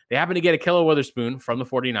anyone. They happened to get Ahkello Witherspoon from the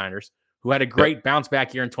 49ers, who had a great bounce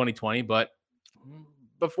back year in 2020, but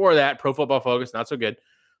before that, Pro Football Focus, not so good.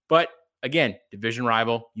 But again, division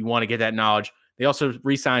rival, you want to get that knowledge. They also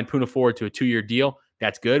re-signed Poona Ford to a 2-year deal.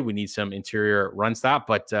 That's good. We need some interior run stop.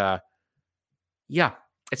 But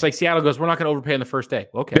it's like Seattle goes, we're not going to overpay on the first day.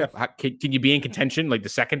 Okay. Yeah. Can you be in contention like the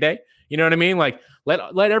second day? You know what I mean? Like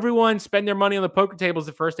let everyone spend their money on the poker tables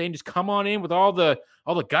the first day and just come on in with all the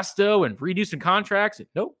gusto and redo some contracts.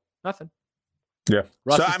 Nope, nothing. Yeah.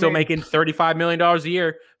 Russ is still making $35 million a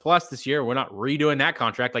year plus this year. We're not redoing that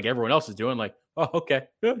contract like everyone else is doing. Like, oh, okay.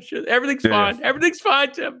 Oh, shit. Everything's fine. Yeah. Everything's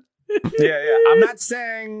fine, Tim. Yeah. I'm not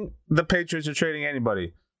saying the Patriots are trading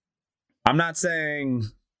anybody. I'm not saying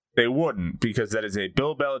they wouldn't, because that is a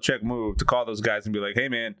Bill Belichick move to call those guys and be like, hey,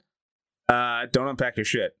 man, don't unpack your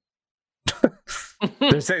shit.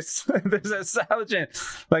 there's a solid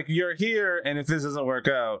chance. Like, you're here, and if this doesn't work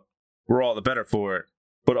out, we're all the better for it.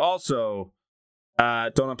 But also,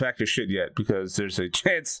 don't unpack your shit yet, because there's a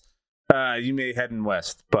chance you may head in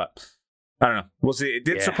west. But I don't know. We'll see. It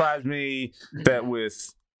did surprise me that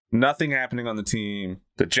with nothing happening on the team,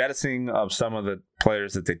 the jettisoning of some of the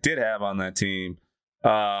players that they did have on that team,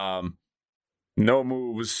 no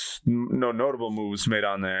notable moves made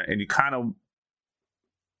on there, and you kind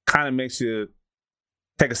of makes you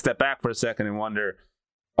take a step back for a second and wonder,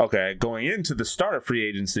 okay, going into the start of free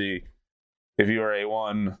agency, if you are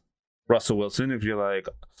A1 Russell Wilson, if you're like,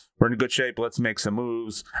 we're in good shape, let's make some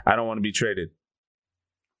moves, I don't want to be traded.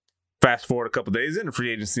 Fast forward a couple days into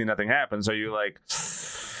free agency, nothing happens. Are you like,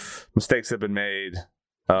 mistakes have been made?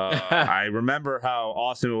 I remember how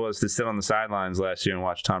awesome it was to sit on the sidelines last year and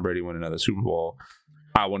watch Tom Brady win another Super Bowl.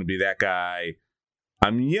 I want to be that guy.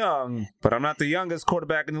 I'm young, but I'm not the youngest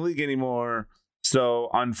quarterback in the league anymore. So,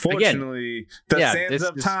 unfortunately, sands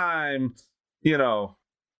of time, you know,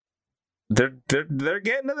 they're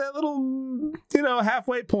getting to that little, you know,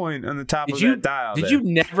 halfway point on the top of that dial. Did you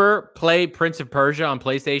never play Prince of Persia on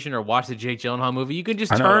PlayStation or watch the Jake Gyllenhaal movie? You can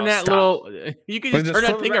just turn that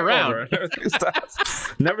thing around.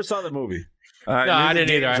 Never saw the movie. No, I didn't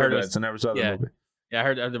either. I heard it. So never saw the movie. Yeah, I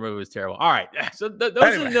heard the movie was terrible. All right, so those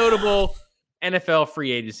are the notable NFL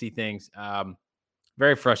free agency things.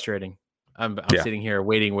 Very frustrating. I'm sitting here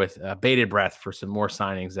waiting with bated breath for some more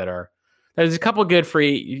signings there's a couple good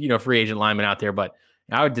free agent linemen out there, but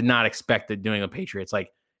I did not expect the New England Patriots. And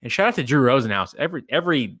shout out to Drew Rosenhaus.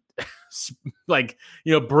 Every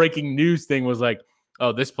breaking news thing was like,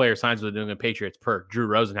 oh, this player signs with the New England Patriots per Drew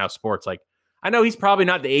Rosenhaus Sports. Like, I know he's probably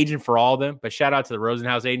not the agent for all of them, but shout out to the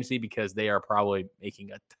Rosenhaus agency because they are probably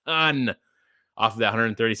making a ton off of that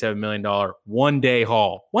 $137 million one-day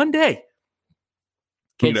haul. One day.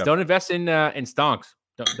 Kids, don't invest in stonks.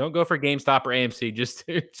 Don't go for GameStop or AMC. Just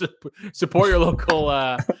support your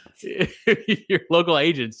local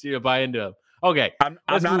agents. Buy into them. Okay, I'm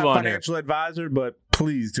not a financial advisor, but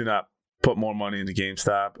please do not put more money into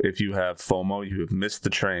GameStop. If you have FOMO, you have missed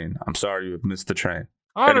the train. I'm sorry, you have missed the train.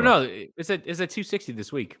 Oh, anyway. I don't know. It's at 260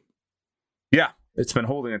 this week. Yeah, it's been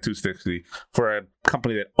holding at 260 for a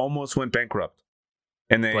company that almost went bankrupt,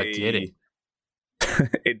 and they did it.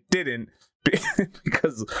 It didn't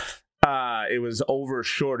because it was over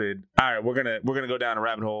shorted. All right, we're gonna go down a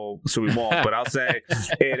rabbit hole, so we won't. But I'll say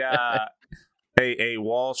it. A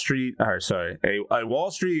Wall Street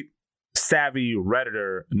savvy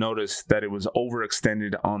Redditor noticed that it was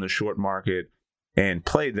overextended on the short market and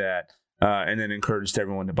played that, and then encouraged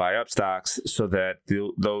everyone to buy up stocks so that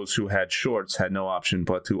those who had shorts had no option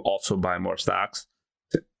but to also buy more stocks.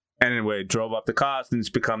 Anyway, drove up the cost, and it's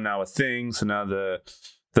become now a thing. So now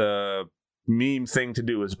the meme thing to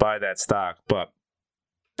do is buy that stock. But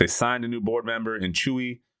they signed a new board member in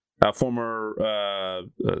Chewy, the former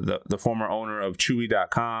owner of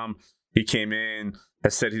Chewy.com. He came in,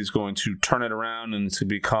 has said he's going to turn it around and to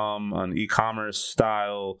become an e-commerce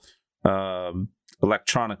style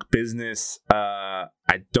electronic business. I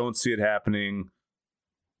don't see it happening.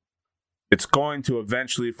 It's going to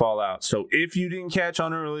eventually fall out. So if you didn't catch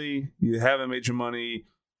on early, you haven't made your money.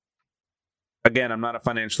 Again, I'm not a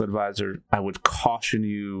financial advisor. I would caution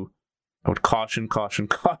you. I would caution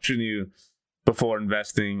you before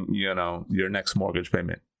investing, your next mortgage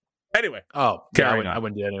payment. Anyway. Oh, I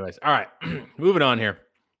wouldn't do it anyways. All right. Moving on here.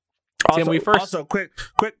 Also, quick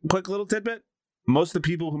little tidbit. Most of the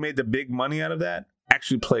people who made the big money out of that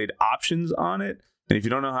actually played options on it. And if you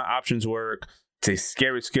don't know how options work, it's a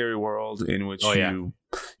scary, scary world in which you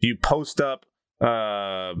post up,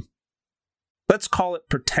 let's call it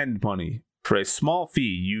pretend money. For a small fee,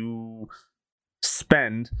 you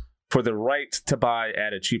spend for the right to buy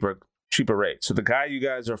at a cheaper rate. So the guy you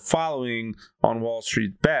guys are following on Wall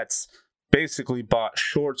Street Bets basically bought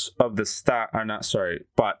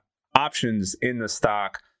bought options in the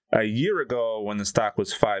stock a year ago when the stock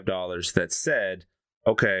was $5 that said,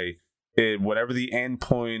 okay, whatever the end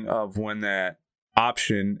point of when that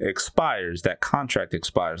option expires, that contract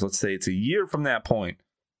expires, let's say it's a year from that point,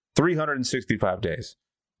 365 days.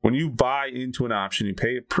 When you buy into an option, you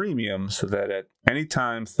pay a premium so that at any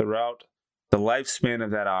time throughout the lifespan of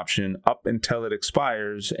that option up until it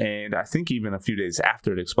expires, and I think even a few days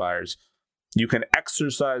after it expires, you can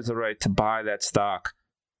exercise the right to buy that stock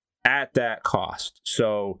at that cost.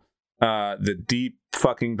 So the deep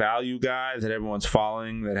fucking value guy that everyone's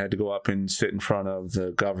following that had to go up and sit in front of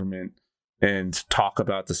the government and talk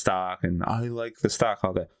about the stock and I like the stock,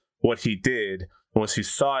 all that. What he did was he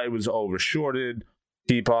saw it was overshorted.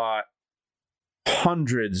 He bought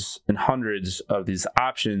hundreds and hundreds of these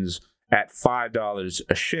options at $5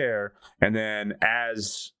 a share. And then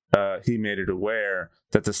as he made it aware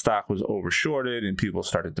that the stock was overshorted and people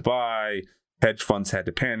started to buy, hedge funds had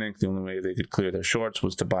to panic. The only way they could clear their shorts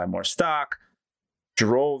was to buy more stock,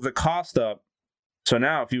 drove the cost up. So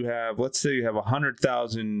now if you have, let's say you have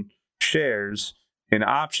 100,000 shares in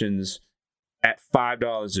options at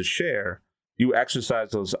 $5 a share, you exercise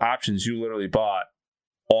those options, you literally bought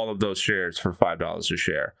all of those shares for $5 a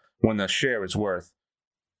share when the share is worth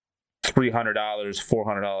 $300,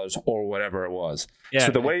 $400, or whatever it was. Yeah.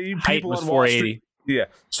 So the way height was 480. Yeah.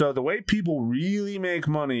 So the way people really make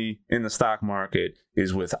money in the stock market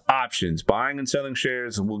is with options. Buying and selling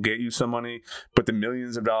shares will get you some money, but the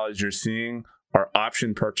millions of dollars you're seeing are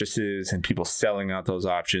option purchases and people selling out those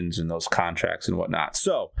options and those contracts and whatnot.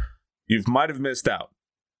 So you might have missed out.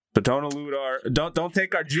 But don't elude don't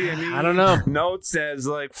take our GME I don't know. notes as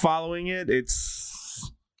like following it.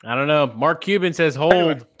 I don't know. Mark Cuban says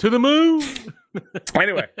hold to the moon.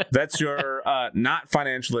 Anyway, that's your not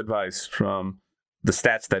financial advice from the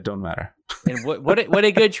stats that don't matter. And what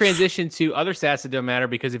a good transition to other stats that don't matter,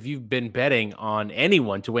 because if you've been betting on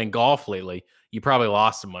anyone to win golf lately, you probably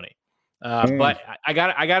lost some money. But I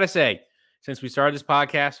gotta say, since we started this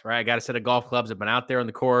podcast, right, I got a set of golf clubs. I've been out there on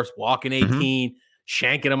the course, walking 18,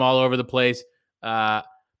 shanking them all over the place,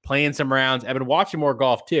 playing some rounds. I've been watching more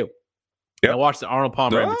golf too. Yep. I watched the Arnold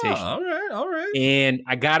Palmer Invitation. All right. And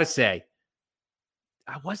I gotta say,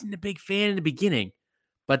 I wasn't a big fan in the beginning.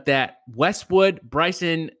 But that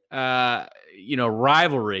Westwood-Bryson,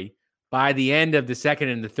 rivalry by the end of the second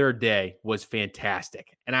and the third day was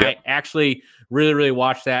fantastic. And I actually really, really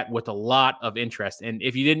watched that with a lot of interest. And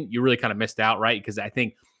if you didn't, you really kind of missed out, right? Because I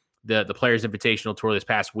think the Players Invitational Tour this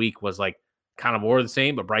past week was like kind of more of the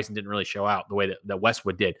same, but Bryson didn't really show out the way that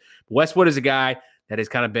Westwood did. But Westwood is a guy that has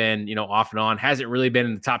kind of been, off and on, hasn't really been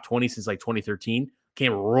in the top 20 since like 2013,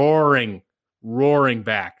 came roaring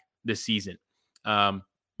back this season.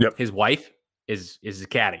 His wife is his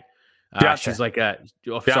caddy. She's like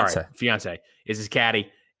fiance is his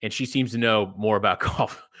caddy, and she seems to know more about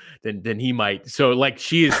golf than he might. So like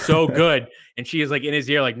she is so good, and she is like in his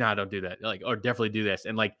ear, like, nah, don't do that, like, or definitely do this,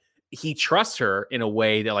 and like he trusts her in a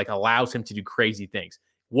way that like allows him to do crazy things.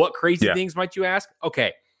 What crazy things might you ask?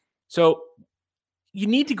 Okay, so you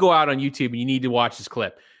need to go out on YouTube and you need to watch this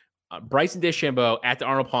clip. Bryson DeChambeau at the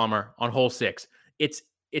Arnold Palmer on hole 6. It's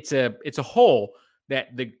a hole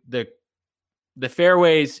that the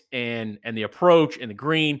fairways and the approach and the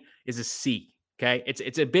green is a C. Okay.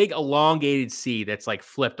 It's a big elongated C that's like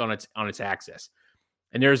flipped on its axis.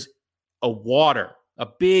 And there's a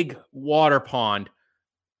big water pond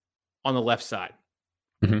on the left side.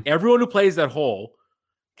 Mm-hmm. Everyone who plays that hole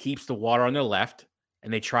keeps the water on their left,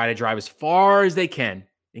 and they try to drive as far as they can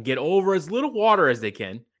and get over as little water as they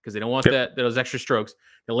can, because they don't want those extra strokes.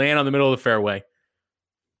 They land on the middle of the fairway,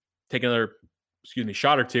 take another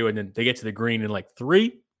shot or two, and then they get to the green in like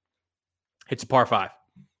 3, hits a par 5.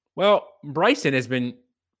 Well, Bryson has been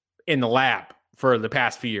in the lab for the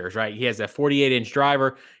past few years, right? He has that 48-inch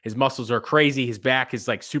driver. His muscles are crazy. His back is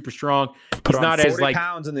like super strong. He's not as like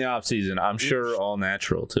pounds in the off season. I'm sure all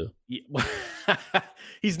natural too.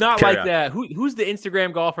 He's not like that. Who's the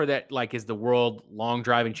Instagram golfer that like is the world long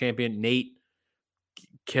driving champion? Nate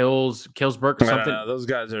Killsberg or something. No, those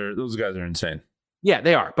guys are insane. Yeah,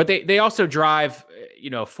 they are. But they also drive,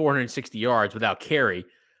 460 yards without carry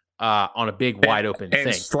on a big wide open thing.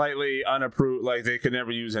 And slightly unapproved. Like they could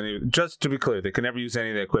never use any. Just to be clear, they could never use any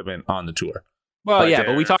of the equipment on the tour. Well, yeah,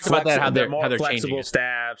 but we talked about that. How they're more flexible changing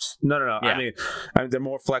shafts. No. Yeah. I mean, they're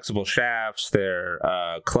more flexible shafts. They're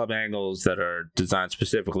club angles that are designed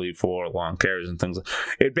specifically for long carries and things.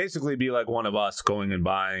 It'd basically be like one of us going and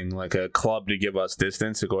buying like a club to give us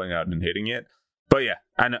distance and going out and hitting it. But yeah,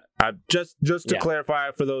 I know. Just to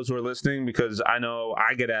clarify for those who are listening, because I know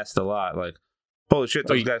I get asked a lot, like, holy shit,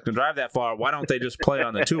 those guys can drive that far. Why don't they just play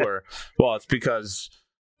on the tour? Well, it's because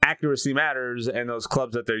accuracy matters, and those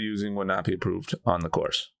clubs that they're using would not be approved on the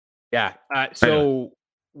course. Yeah. So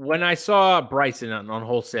when I saw Bryson on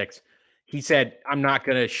hole 6, he said, I'm not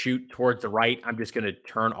going to shoot towards the right. I'm just going to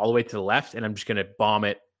turn all the way to the left, and I'm just going to bomb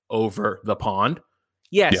it over the pond.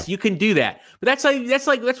 Yes, you can do that. But that's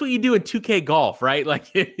what you do in 2K golf, right?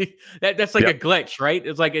 Like that's like a glitch, right?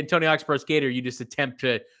 It's like in Tony Hawk's Pro Skater, you just attempt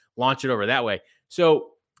to launch it over that way. So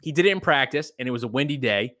he did it in practice, and it was a windy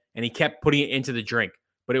day, and he kept putting it into the drink,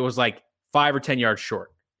 but it was like 5 or 10 yards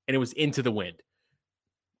short, and it was into the wind.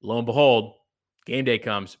 Lo and behold, game day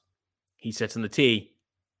comes. He sits on the tee,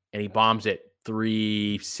 and he bombs it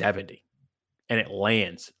 370, and it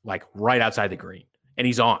lands like right outside the green, and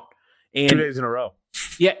he's on. And 2 days in a row.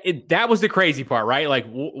 Yeah, that was the crazy part, right? Like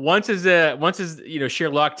once is sheer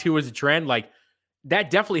luck, 2 is a trend. Like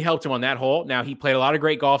that definitely helped him on that hole. Now he played a lot of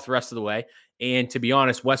great golf the rest of the way, and to be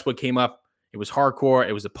honest, Westwood came up. It was hardcore.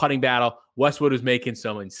 It was a putting battle. Westwood was making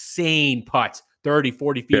some insane putts, 30,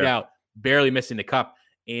 40 feet out, barely missing the cup.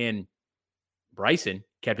 And Bryson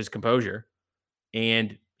kept his composure,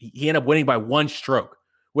 and he ended up winning by 1 stroke,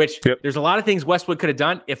 which there's a lot of things Westwood could have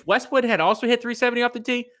done. If Westwood had also hit 370 off the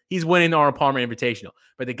tee, he's winning the Arnold Palmer Invitational.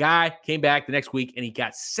 But the guy came back the next week and he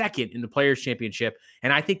got second in the Players Championship.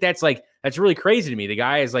 And I think that's really crazy to me. The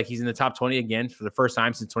guy is he's in the top 20 again for the first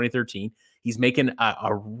time since 2013. He's making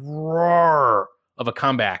a roar of a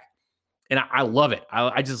comeback. And I love it.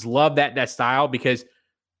 I just love that style because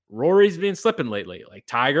Rory's been slipping lately. Like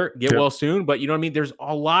Tiger, get well soon. But you know what I mean? There's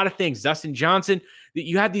a lot of things. Dustin Johnson,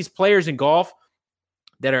 you have these players in golf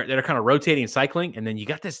that are kind of rotating and cycling. And then you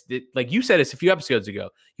got this, like you said this a few episodes ago,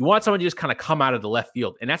 you want someone to just kind of come out of the left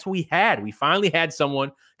field. And that's what we had. We finally had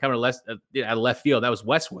someone coming out of left field. That was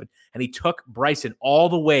Westwood. And he took Bryson all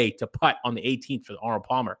the way to putt on the 18th for the Arnold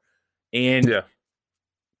Palmer. And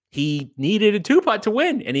he needed a 2-putt to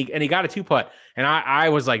win. And he got a 2-putt. And I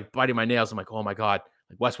was like biting my nails. I'm like, oh my God,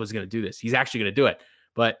 like Westwood's going to do this. He's actually going to do it.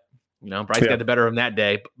 But Bryce got the better of him that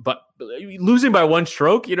day, but losing by one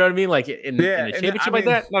stroke, you know what I mean? Like in a championship like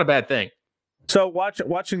that, not a bad thing. So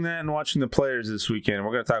watching that and watching the players this weekend,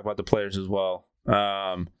 we're going to talk about the players as well.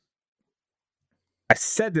 I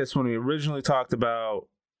said this when we originally talked about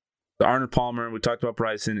the Arnold Palmer, we talked about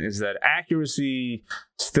Bryson, is that accuracy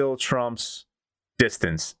still trumps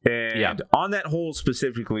distance. And on that hole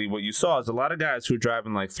specifically, what you saw is a lot of guys who were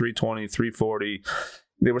driving like 320, 340,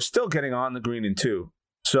 they were still getting on the green in 2.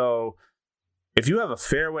 So if you have a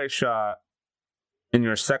fairway shot in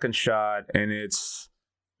your second shot and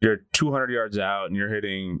you're 200 yards out and you're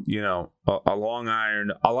hitting, a long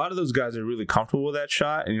iron, a lot of those guys are really comfortable with that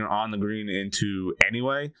shot and you're on the green into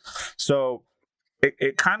anyway. So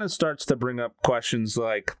it kind of starts to bring up questions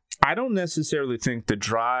like, I don't necessarily think the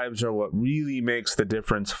drives are what really makes the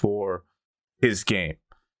difference for his game.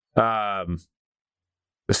 The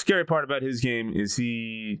scary part about his game is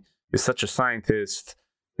he is such a scientist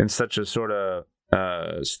and such a sort of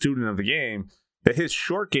student of the game that his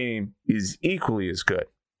short game is equally as good.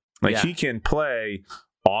 He can play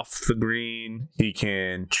off the green, he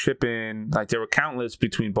can chip in. Like there were countless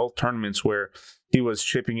between both tournaments where he was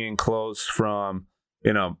chipping in close from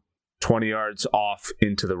 20 yards off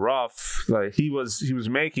into the rough. Like he was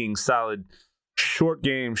making solid short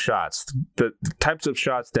game shots, the types of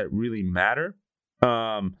shots that really matter.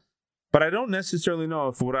 But I don't necessarily know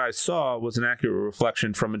if what I saw was an accurate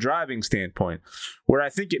reflection from a driving standpoint. Where I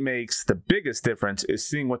think it makes the biggest difference is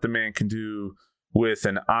seeing what the man can do with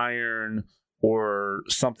an iron or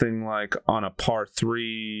something like on a par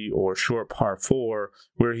 3 or short par 4,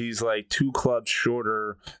 where he's like 2 clubs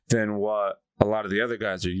shorter than what a lot of the other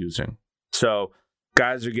guys are using. So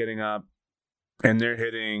guys are getting up and they're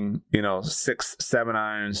hitting, 6, 7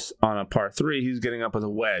 irons on a par 3. He's getting up with a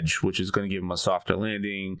wedge, which is going to give him a softer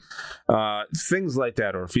landing. Things like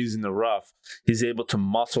that. Or if he's in the rough, he's able to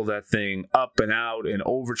muscle that thing up and out and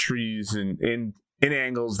over trees and in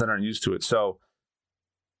angles that aren't used to it. So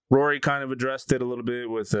Rory kind of addressed it a little bit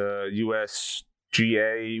with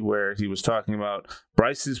USGA, where he was talking about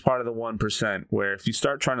Bryce is part of the 1%, where if you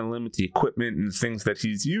start trying to limit the equipment and the things that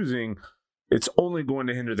he's using, it's only going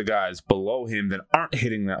to hinder the guys below him that aren't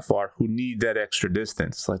hitting that far, who need that extra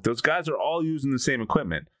distance. Like those guys are all using the same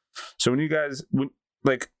equipment. So let's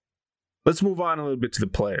move on a little bit to the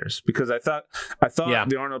players, because I thought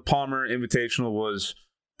the Arnold Palmer Invitational was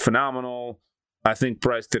phenomenal. I think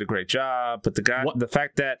Bryce did a great job, but the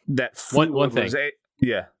fact that one thing.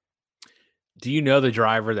 Do you know the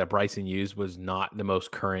driver that Bryson used was not the most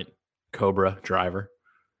current Cobra driver?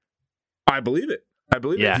 I believe it.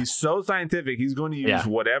 He's so scientific. He's going to use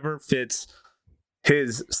whatever fits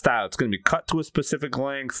his style. It's going to be cut to a specific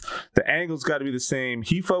length. The angle's got to be the same.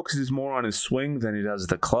 He focuses more on his swing than he does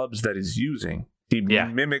the clubs that he's using. He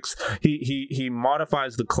mimics, he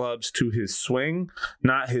modifies the clubs to his swing,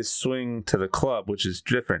 not his swing to the club, which is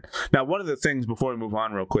different. Now, one of the things, before we move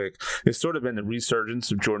on real quick, it's sort of been the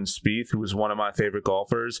resurgence of Jordan Spieth, who was one of my favorite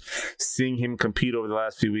golfers. Seeing him compete over the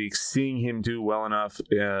last few weeks, seeing him do well enough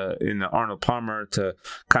in the Arnold Palmer to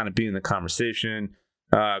kind of be in the conversation.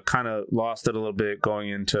 Kind of lost it a little bit going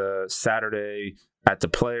into Saturday at the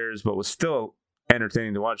Players, but was still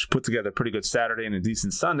entertaining to watch. Put together a pretty good Saturday and a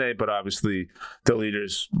decent Sunday, but obviously the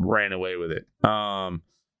leaders ran away with it. But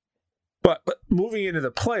moving into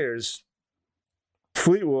the Players,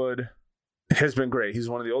 Fleetwood has been great. He's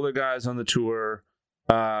one of the older guys on the tour.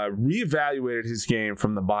 Reevaluated his game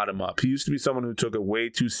from the bottom up. He used to be someone who took it way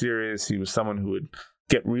too serious. He was someone who would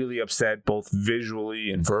get really upset both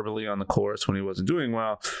visually and verbally on the course when he wasn't doing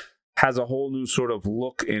well. Has a whole new sort of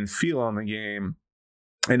look and feel on the game.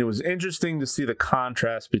 And it was interesting to see the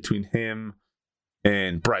contrast between him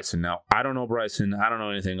and Bryson. Now, I don't know Bryson. I don't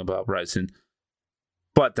know anything about Bryson.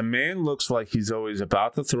 But the man looks like he's always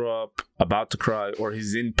about to throw up, about to cry, or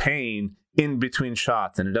he's in pain in between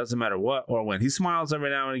shots, and it doesn't matter what or when. He smiles every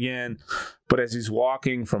now and again, but as he's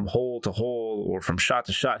walking from hole to hole or from shot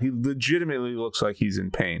to shot, he legitimately looks like he's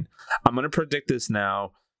in pain. I'm going to predict this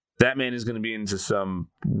now. That man is going to be into some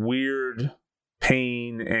weird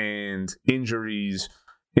pain and injuries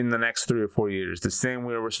in the next 3 or 4 years. The same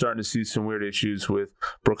way we're starting to see some weird issues with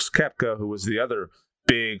Brooks Koepka, who was the other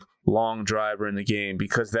big, long driver in the game,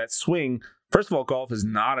 because that swing, first of all, golf is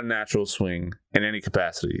not a natural swing in any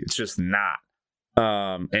capacity. It's just not.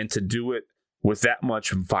 And to do it with that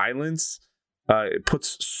much violence, it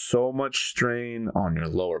puts so much strain on your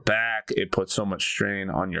lower back. It puts so much strain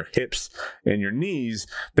on your hips and your knees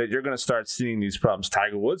that you're going to start seeing these problems.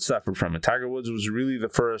 Tiger Woods suffered from it. Tiger Woods was really the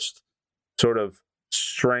first sort of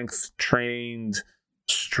strength-trained,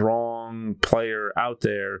 strong player out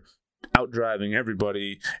there, out driving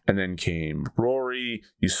everybody. And then came Rory.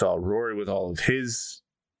 You saw Rory with all of his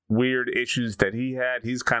weird issues that he had.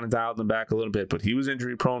 He's kind of dialed them back a little bit, but he was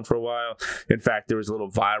injury prone for a while. In fact, there was a little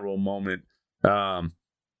viral moment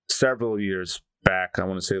several years back, I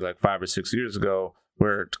want to say like 5 or 6 years ago,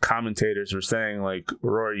 where commentators were saying, like,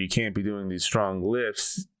 Rory, you can't be doing these strong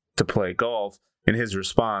lifts to play golf. And his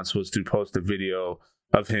response was to post a video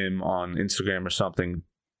of him on Instagram or something,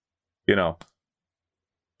 you know,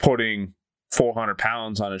 putting 400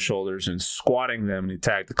 pounds on his shoulders and squatting them, and he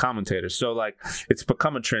tagged the commentators. So, like, it's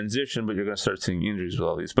become a transition, but you're going to start seeing injuries with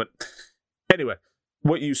all these. But anyway,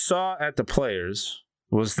 what you saw at the Players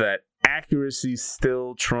was that accuracy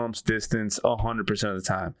still trumps distance 100% of the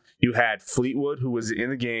time. You had Fleetwood, who was in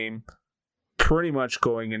the game pretty much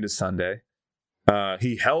going into Sunday.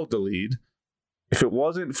 He held the lead. If it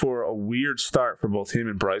wasn't for a weird start for both him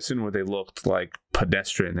and Bryson, where they looked like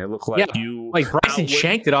pedestrian, they looked like Bryson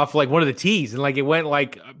shanked it off like one of the tees, and like it went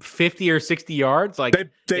like 50 or 60 yards. Like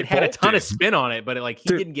it had a ton of spin on it, but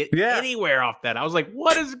he didn't get anywhere off that. I was like,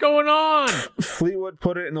 what is going on? Fleetwood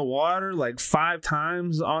put it in the water like 5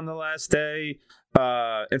 times on the last day.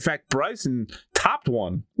 In fact, Bryson topped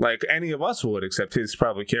one like any of us would, except his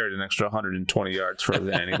probably carried an extra 120 yards further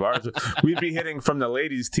than any of ours. We'd be hitting from the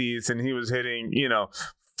ladies' tees, and he was hitting,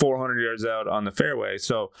 400 yards out on the fairway.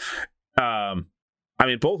 So, I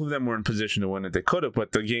mean, both of them were in position to win it. They could have,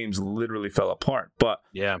 but the games literally fell apart. But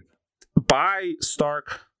yeah, by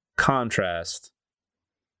stark contrast,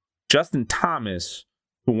 Justin Thomas,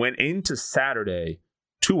 who went into Saturday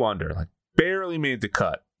 2 under, like barely made the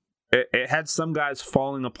cut. It had some guys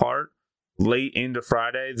falling apart late into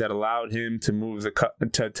Friday that allowed him to move the cut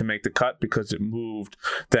to make the cut, because it moved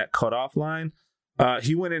that cutoff line.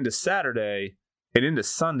 He went into Saturday and into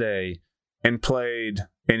Sunday and played,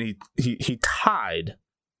 and he tied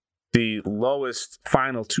the lowest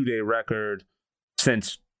final 2-day record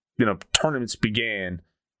since tournaments began,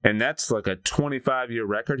 and that's like a 25-year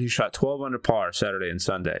record. He shot 12 under par Saturday and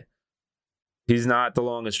Sunday. He's not the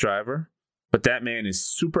longest driver, but that man is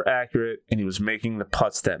super accurate, and he was making the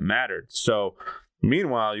putts that mattered. So,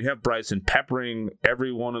 meanwhile, you have Bryson peppering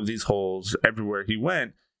every one of these holes everywhere he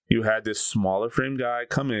went. You had this smaller frame guy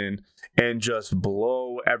come in and just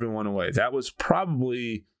blow everyone away. That was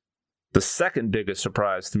probably the second biggest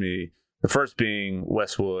surprise to me. The first being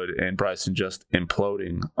Westwood and Bryson just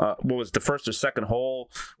imploding. What was the first or second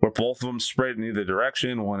hole where both of them sprayed in either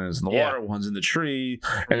direction? One is in the water, one's in the tree,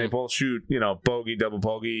 and they both shoot, bogey, double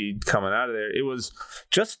bogey coming out of there. It was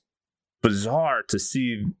just bizarre to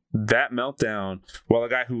see that meltdown while a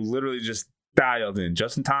guy who literally just dialed in.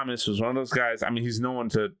 Justin Thomas was one of those guys. I mean, he's no one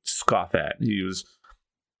to scoff at. He was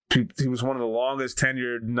one of the longest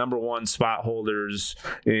tenured number 1 spot holders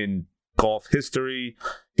in golf history.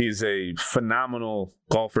 He's a phenomenal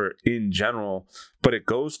golfer in general, but it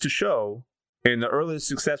goes to show, and the earliest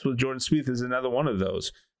success with Jordan Spieth is another one of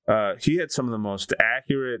those. He had some of the most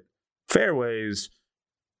accurate fairways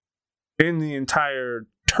in the entire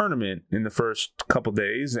tournament in the first couple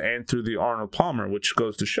days and through the Arnold Palmer, which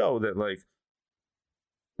goes to show that, like,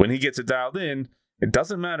 when he gets it dialed in, it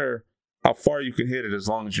doesn't matter how far you can hit it as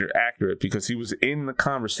long as you're accurate, because he was in the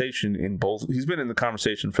conversation in both. He's been in the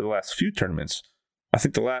conversation for the last few tournaments. I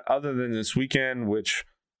think other than this weekend, which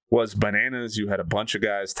was bananas, you had a bunch of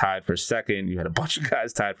guys tied for second. You had a bunch of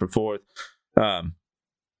guys tied for fourth,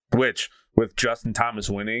 which with Justin Thomas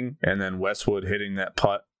winning and then Westwood hitting that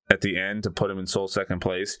putt at the end to put him in sole second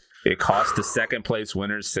place, it cost the second place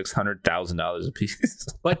winners $600,000 a piece.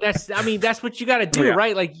 But that's what you got to do,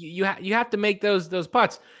 right? Like you have to make those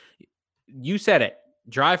putts. You said it,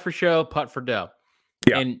 drive for show, putt for dough.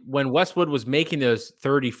 Yeah. And when Westwood was making those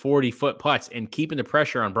 30, 40-foot putts and keeping the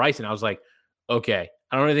pressure on Bryson, I was like, okay,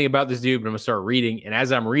 I don't know anything about this dude, but I'm going to start reading. And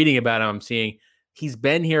as I'm reading about him, I'm seeing he's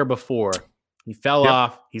been here before. He fell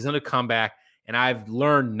off. He's on a comeback. And I've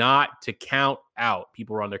learned not to count out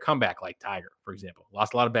people who are on their comeback, like Tiger, for example.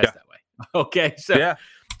 Lost a lot of bets that way. Okay. So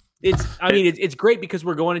it's great because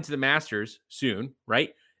we're going into the Masters soon,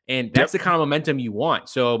 right? And that's the kind of momentum you want.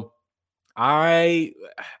 So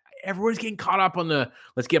everyone's getting caught up on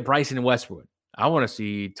let's get Bryson in Westwood. I want to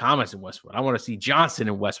see Thomas in Westwood. I want to see Johnson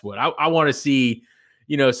in Westwood. I want to see,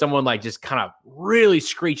 someone like just kind of really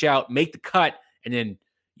screech out, make the cut, and then,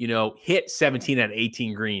 hit 17 out of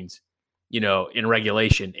 18 greens, in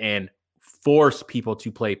regulation and force people to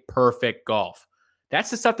play perfect golf. That's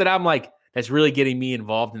the stuff that I'm like, that's really getting me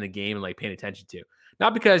involved in the game and like paying attention to.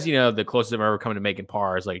 Not because, the closest I'm ever coming to making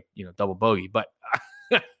par is like, double bogey, but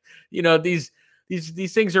these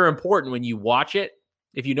things are important when you watch it.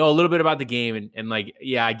 If you know a little bit about the game and like,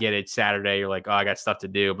 yeah, I get it. Saturday, you're like, oh, I got stuff to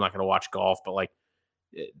do. I'm not going to watch golf. But like,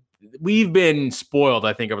 we've been spoiled,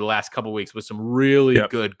 I think, over the last couple of weeks with some really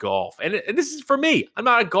good golf. And this is for me. I'm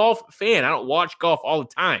not a golf fan. I don't watch golf all the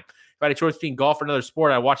time. If I had a choice between golf or another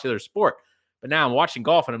sport, I'd watch the other sport. But now I'm watching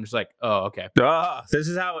golf and I'm just like, oh, okay. This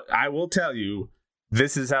is how I will tell you.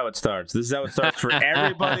 This is how it starts. This is how it starts for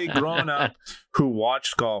everybody growing up who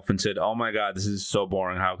watched golf and said, oh my God, this is so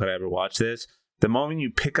boring. How could I ever watch this? The moment you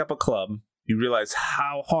pick up a club, you realize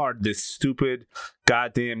how hard this stupid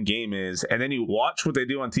goddamn game is. And then you watch what they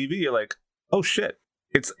do on TV. You're like, oh shit.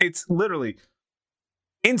 It's literally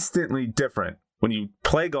instantly different when you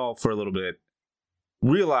play golf for a little bit,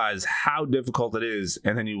 realize how difficult it is.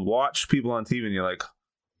 And then you watch people on TV and you're like,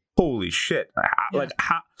 holy shit. Like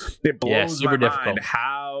how it blows my mind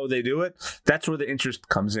how they do it. That's where the interest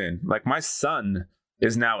comes in. Like my son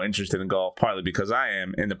is now interested in golf, partly because I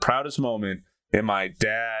am. And the proudest moment in my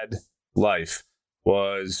dad life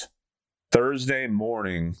was Thursday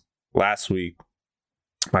morning last week.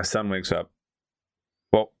 My son wakes up.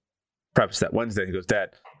 Well, preface that Wednesday. He goes,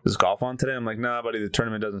 Dad, is golf on today? I'm like, nah, buddy, the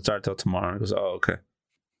tournament doesn't start till tomorrow. He goes, oh, okay.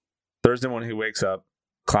 Thursday morning, he wakes up,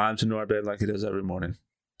 climbs into our bed like he does every morning.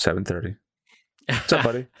 7:30. What's up,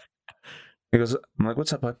 buddy? He goes, I'm like,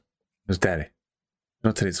 what's up, bud? He goes, Daddy,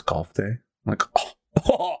 today's golf day? I'm like,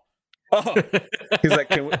 oh. He's like,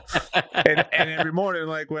 can we? And every morning,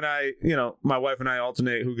 like when my wife and I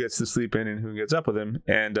alternate who gets to sleep in and who gets up with him,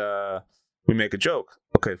 and we make a joke.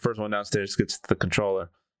 Okay, first one downstairs gets the controller.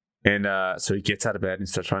 And so he gets out of bed and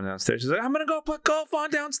starts running downstairs. He's like, I'm going to go put golf on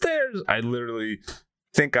downstairs. I literally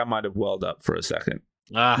think I might have welled up for a second.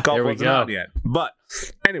 Golf there we wasn't go. out yet. But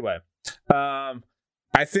anyway,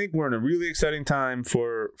 I think we're in a really exciting time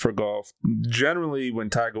for golf. Generally, when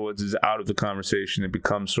Tiger Woods is out of the conversation, it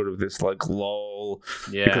becomes sort of this like lull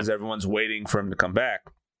because everyone's waiting for him to come back.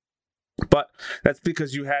 But that's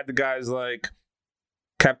because you had the guys like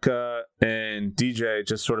Koepka and DJ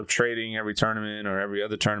just sort of trading every tournament or every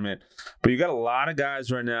other tournament. But you got a lot of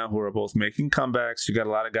guys right now who are both making comebacks. You got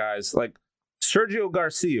a lot of guys like Sergio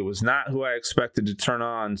Garcia was not who I expected to turn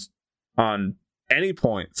on any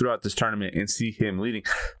point throughout this tournament and see him leading.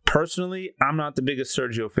 Personally, I'm not the biggest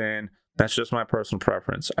Sergio fan. That's just my personal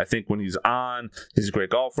preference. I think when he's on, he's a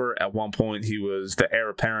great golfer. At one point, he was the heir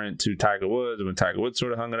apparent to Tiger Woods. When Tiger Woods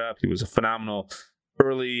sort of hung it up, he was a phenomenal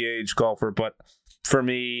early age golfer. But for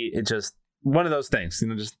me, it's just one of those things,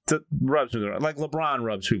 just rubs me the wrong, like LeBron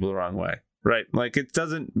rubs people the wrong way, right? Like it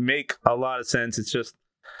doesn't make a lot of sense. It's just,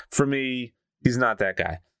 for me, he's not that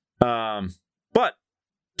guy. But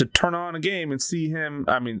to turn on a game and see him,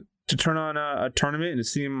 to turn on a tournament and to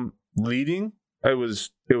see him leading, it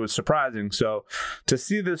was surprising. So to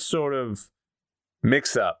see this sort of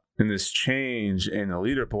mix up and this change in the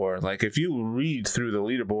leaderboard, like if you read through the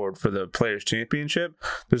leaderboard for the Players Championship,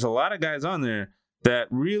 there's a lot of guys on there that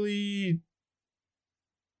really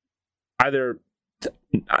either,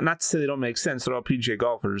 not to say they don't make sense, they're all PGA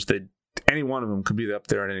golfers. Any one of them could be up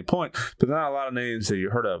there at any point, but there are not a lot of names that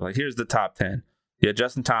you heard of. Like here's the top 10. Yeah,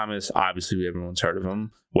 Justin Thomas, obviously everyone's heard of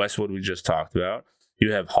him. Westwood, we just talked about.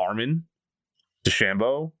 You have Harman,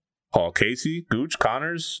 DeChambeau, Paul Casey, Gooch,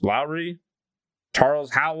 Connors, Lowry,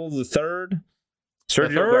 Charles Howell III,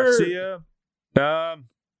 Sergio Garcia.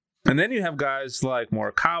 And then you have guys like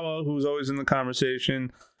Morikawa, who's always in the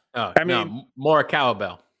conversation. Morikawa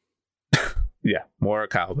Bell. Yeah,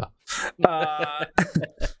 Morikawa Bell.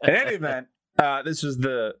 In any event, this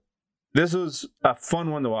was a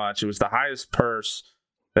fun one to watch. It was the highest purse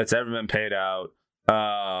that's ever been paid out.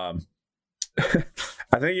 I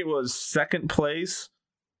think it was second place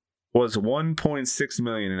was 1.6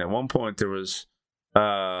 million, and at one point there was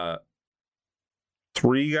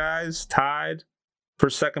 3 guys tied for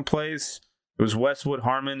second place. It was Westwood,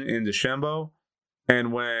 Harman, and DeChambeau.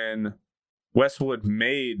 And when Westwood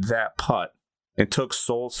made that putt and took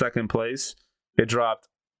sole second place, it dropped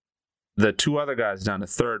the two other guys down to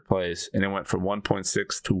third place, and it went from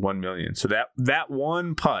 1.6 to 1 million. So that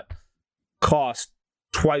one putt cost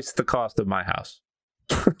twice the cost of my house.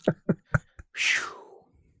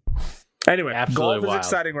 Anyway, Absolutely golf is wild.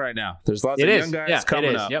 exciting right now. There's lots of young guys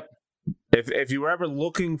coming up. Yep. If you were ever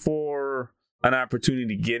looking for an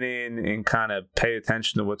opportunity to get in and kind of pay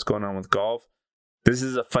attention to what's going on with golf, this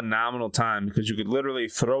is a phenomenal time because you could literally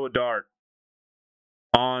throw a dart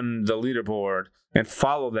on the leaderboard and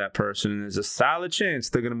follow that person, and there's a solid chance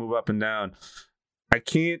they're going to move up and down. I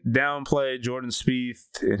can't downplay Jordan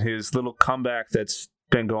Spieth and his little comeback that's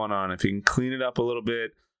been going on. If he can clean it up a little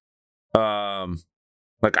bit,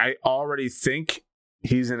 like I already think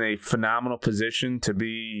he's in a phenomenal position to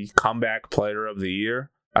be comeback player of the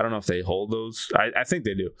year. I don't know if they hold those. I think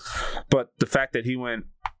they do. But the fact that he went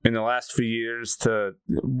in the last few years to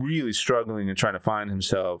really struggling and trying to find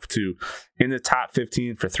himself to in the top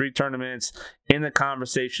 15 for 3 tournaments, in the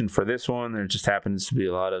conversation for this one, there just happens to be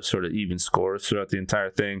a lot of sort of even scores throughout the entire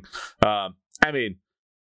thing. I mean,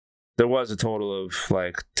 there was a total of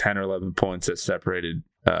like 10 or 11 points that separated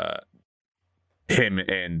him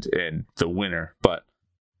and the winner. But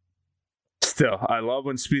still, I love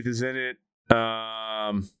when Spieth is in it.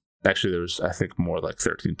 Actually, there was, I think, more like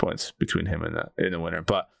 13 points between him and the winner.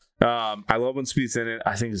 But I love when Spieth's in it.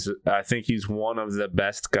 I think he's one of the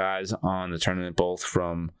best guys on the tournament, both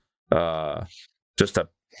from just a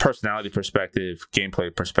personality perspective,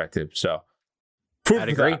 gameplay perspective. So, I'd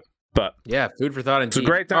agree. But yeah, food for thought. It's a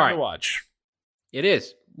great time to watch. It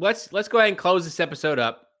is. Let's go ahead and close this episode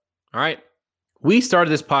up. All right. We started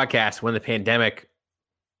this podcast when the pandemic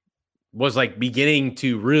was like beginning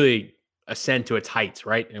to really ascend to its heights,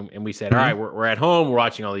 right? And we said, all right, we're at home, we're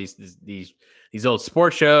watching all these old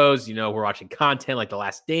sports shows, you know, we're watching content like The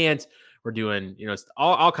Last Dance, we're doing, you know,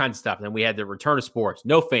 all kinds of stuff. And then we had the return of sports,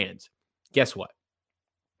 no fans. Guess what?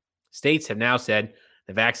 States have now said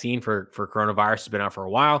the vaccine for coronavirus has been out for a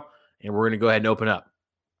while, and we're going to go ahead and open up.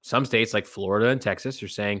 Some states like Florida and Texas are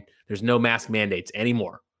saying there's no mask mandates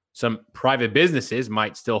anymore. Some private businesses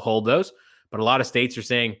might still hold those, but a lot of states are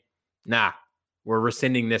saying, nah, we're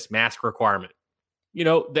rescinding this mask requirement. You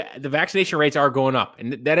know, the vaccination rates are going up,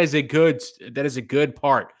 and that is a good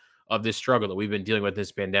part of this struggle that we've been dealing with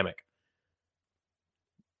this pandemic.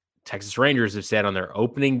 Texas Rangers have said on their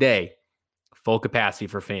opening day, full capacity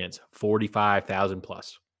for fans, 45,000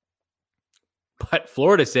 plus. But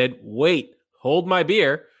Florida said, wait, hold my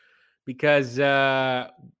beer, because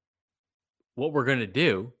what we're going to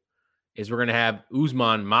do is we're going to have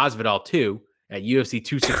Usman Masvidal 2 at UFC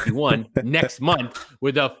 261 next month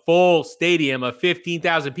with a full stadium of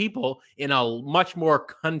 15,000 people in a much more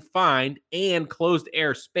confined and closed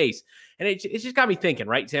air space. And it just got me thinking,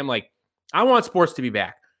 right, Sam? Like, I want sports to be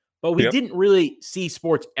back, but we didn't really see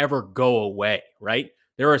sports ever go away, right?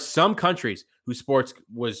 There are some countries whose sports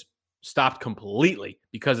was stopped completely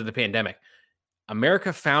because of the pandemic.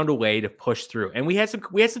 America found a way to push through. And we had some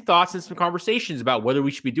thoughts and some conversations about whether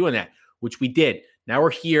we should be doing that, which we did. Now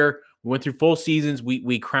we're here. We went through full seasons.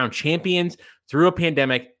 We crowned champions through a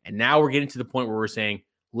pandemic. And now we're getting to the point where we're saying,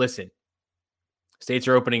 listen, states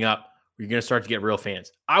are opening up. You're going to start to get real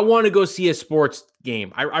fans. I want to go see a sports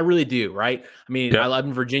game. I really do, right? I mean, I live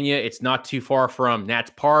in Virginia. It's not too far from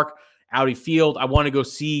Nats Park, Audi Field. I want to go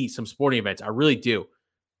see some sporting events. I really do.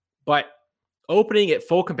 But opening at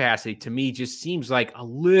full capacity to me just seems like a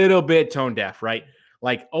little bit tone deaf, right?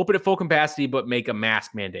 Like, open at full capacity, but make a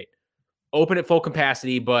mask mandate. Open at full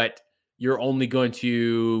capacity, but you're only going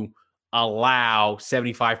to allow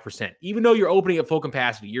 75%. Even though you're opening at full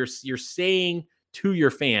capacity, you're saying to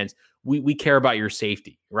your fans, we care about your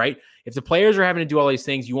safety, right? If the players are having to do all these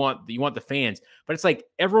things, you want the fans. But it's like,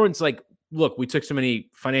 everyone's like, look, we took so many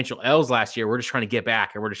financial L's last year. We're just trying to get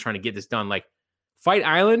back, and we're just trying to get this done. Like, Fight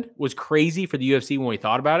Island was crazy for the UFC when we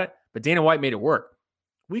thought about it, but Dana White made it work.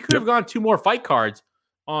 We could have gone 2 more fight cards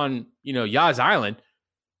on, Yas Island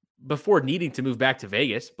before needing to move back to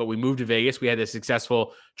Vegas, but we moved to Vegas. We had this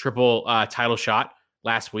successful triple title shot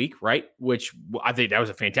last week, right? Which I think that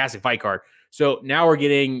was a fantastic fight card. So now we're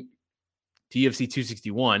getting to UFC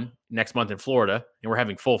 261 next month in Florida, and we're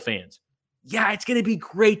having full fans. Yeah, it's going to be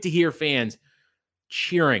great to hear fans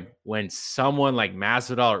cheering when someone like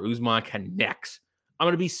Masvidal or Usman connects. I'm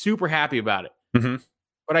going to be super happy about it. Mm-hmm.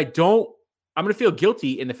 But I'm going to feel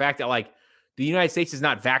guilty in the fact that, like, the United States is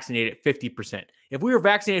not vaccinated at 50%. If we were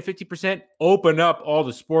vaccinated at 50%, open up all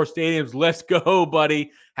the sports stadiums. Let's go,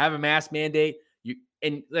 buddy. Have a mask mandate.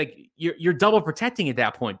 You're double protecting at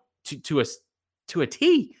that point to a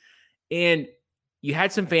T. And you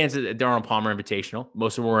had some fans at the Arnold Palmer Invitational.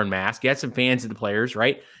 Most of them were in masks. You had some fans at the Players,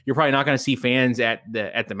 right? You're probably not going to see fans at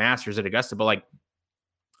the Masters at Augusta, but, like,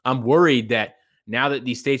 I'm worried that now that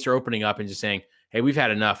these states are opening up and just saying, hey, we've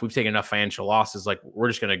had enough. We've taken enough financial losses. Like, we're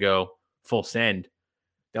just going to go full send.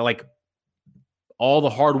 That, like, all the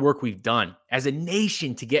hard work we've done as a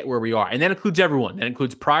nation to get where we are. And that includes everyone. That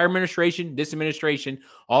includes prior administration, this administration,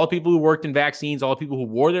 all the people who worked in vaccines, all the people who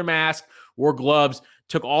wore their mask, wore gloves,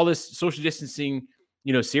 took all this social distancing,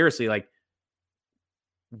 seriously. Like,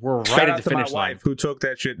 we're right at the finish line. Wife, who took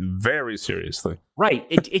that shit very seriously. Right.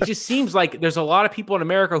 It just seems like there's a lot of people in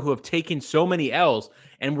America who have taken so many L's,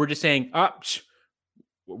 and we're just saying,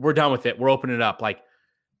 we're done with it. We're opening it up. Like,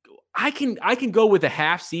 I can go with a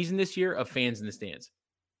half season this year of fans in the stands.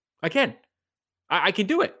 I can. I can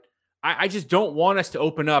do it. I just don't want us to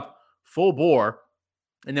open up full bore,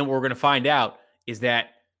 and then what we're going to find out is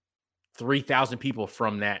that 3,000 people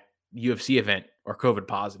from that UFC event are COVID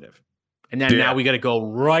positive. And then now we got to go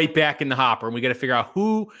right back in the hopper, and we got to figure out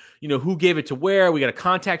who gave it to where. We got to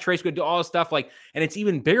contact trace. We got to do all this stuff. Like, and it's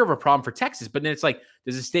even bigger of a problem for Texas. But then it's like,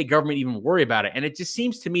 does the state government even worry about it? And it just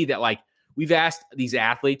seems to me that, like, we've asked these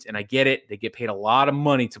athletes, and I get it, they get paid a lot of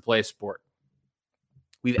money to play a sport.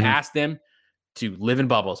 We've asked them to live in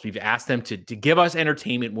bubbles. We've asked them to give us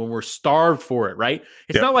entertainment when we're starved for it, right?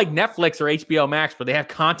 It's not like Netflix or HBO Max where they have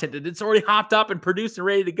content that's already hopped up and produced and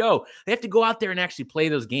ready to go. They have to go out there and actually play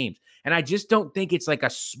those games. And I just don't think it's like a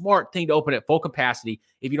smart thing to open at full capacity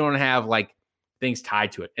if you don't have like things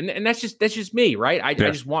tied to it. And that's just me, right? I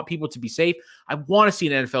just want people to be safe. I want to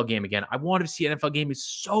see an NFL game again. I want to see an NFL game. It's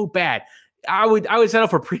so bad. I would settle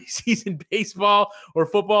for preseason baseball or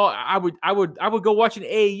football. I would go watch an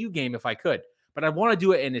AAU game if I could. But I want to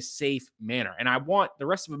do it in a safe manner. And I want the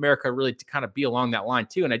rest of America really to kind of be along that line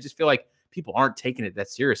too. And I just feel like people aren't taking it that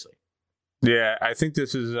seriously. Yeah, I think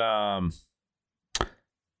this is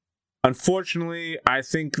unfortunately, I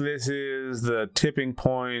think this is the tipping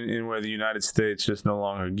point in where the United States just no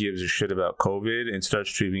longer gives a shit about COVID and starts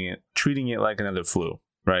treating it like another flu,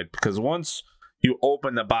 right? Because once you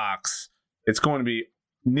open the box, it's going to be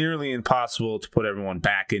nearly impossible to put everyone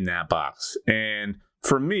back in that box. And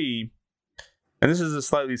for me, and this is a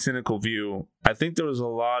slightly cynical view, I think there was a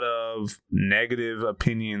lot of negative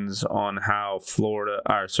opinions on how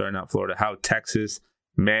how Texas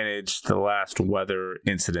managed the last weather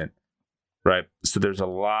incident, right? So there's a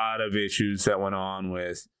lot of issues that went on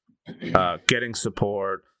with getting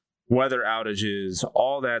support, weather outages,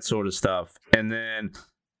 all that sort of stuff. And then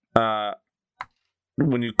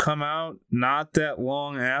when you come out not that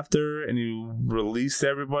long after and you release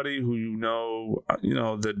everybody who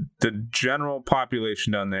the general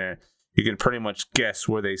population down there, you can pretty much guess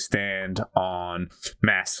where they stand on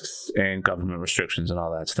masks and government restrictions and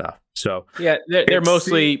all that stuff. So yeah, they're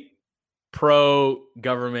mostly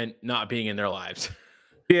pro-government not being in their lives.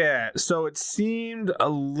 Yeah, so it seemed a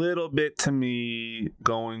little bit to me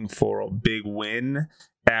going for a big win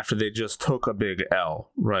after they just took a big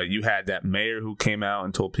L, right? You had that mayor who came out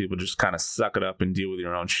and told people just kind of suck it up and deal with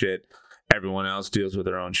your own shit. Everyone else deals with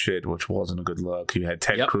their own shit, which wasn't a good look. You had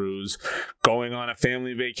Ted Cruz going on a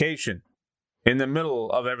family vacation in the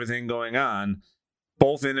middle of everything going on,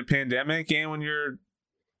 both in a pandemic and when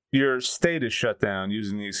your state is shut down,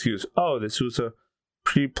 using the excuse, oh, this was a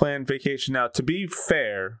pre-planned vacation. Now, to be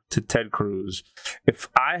fair to Ted Cruz, if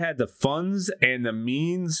I had the funds and the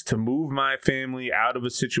means to move my family out of a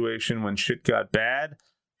situation when shit got bad,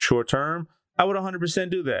 short term, I would 100%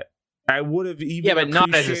 do that. I would have even... Yeah, but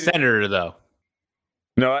not as a senator, though.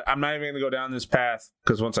 No, I'm not even going to go down this path,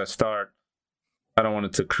 because once I start, I don't want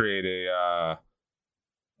it to create a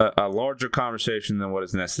larger conversation than what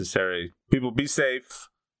is necessary. People, be safe.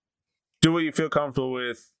 Do what you feel comfortable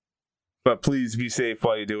with. But please be safe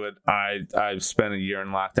while you do it. I've spent a year in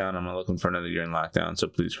lockdown. I'm not looking for another year in lockdown. So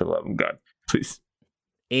please, for the love of God, please.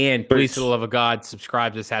 And please, for the love of God,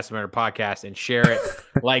 subscribe to this Has to Matter podcast and share it.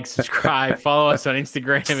 Like, subscribe, follow us on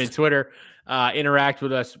Instagram and Twitter. Interact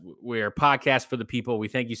with us. We're Podcast for the People. We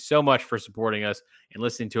thank you so much for supporting us and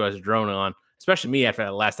listening to us drone on, especially me after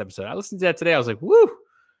that last episode. I listened to that today. I was like, woo,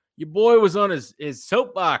 your boy was on his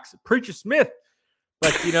soapbox, Preacher Smith.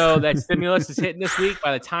 But, that stimulus is hitting this week.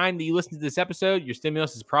 By the time that you listen to this episode, your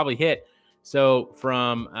stimulus is probably hit. So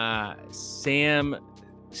from Sam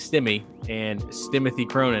Stimmy and Stimothy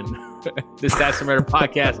Cronin, this Has to Matter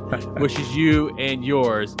podcast wishes you and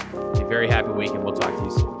yours a very happy week, and we'll talk to you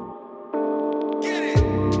soon.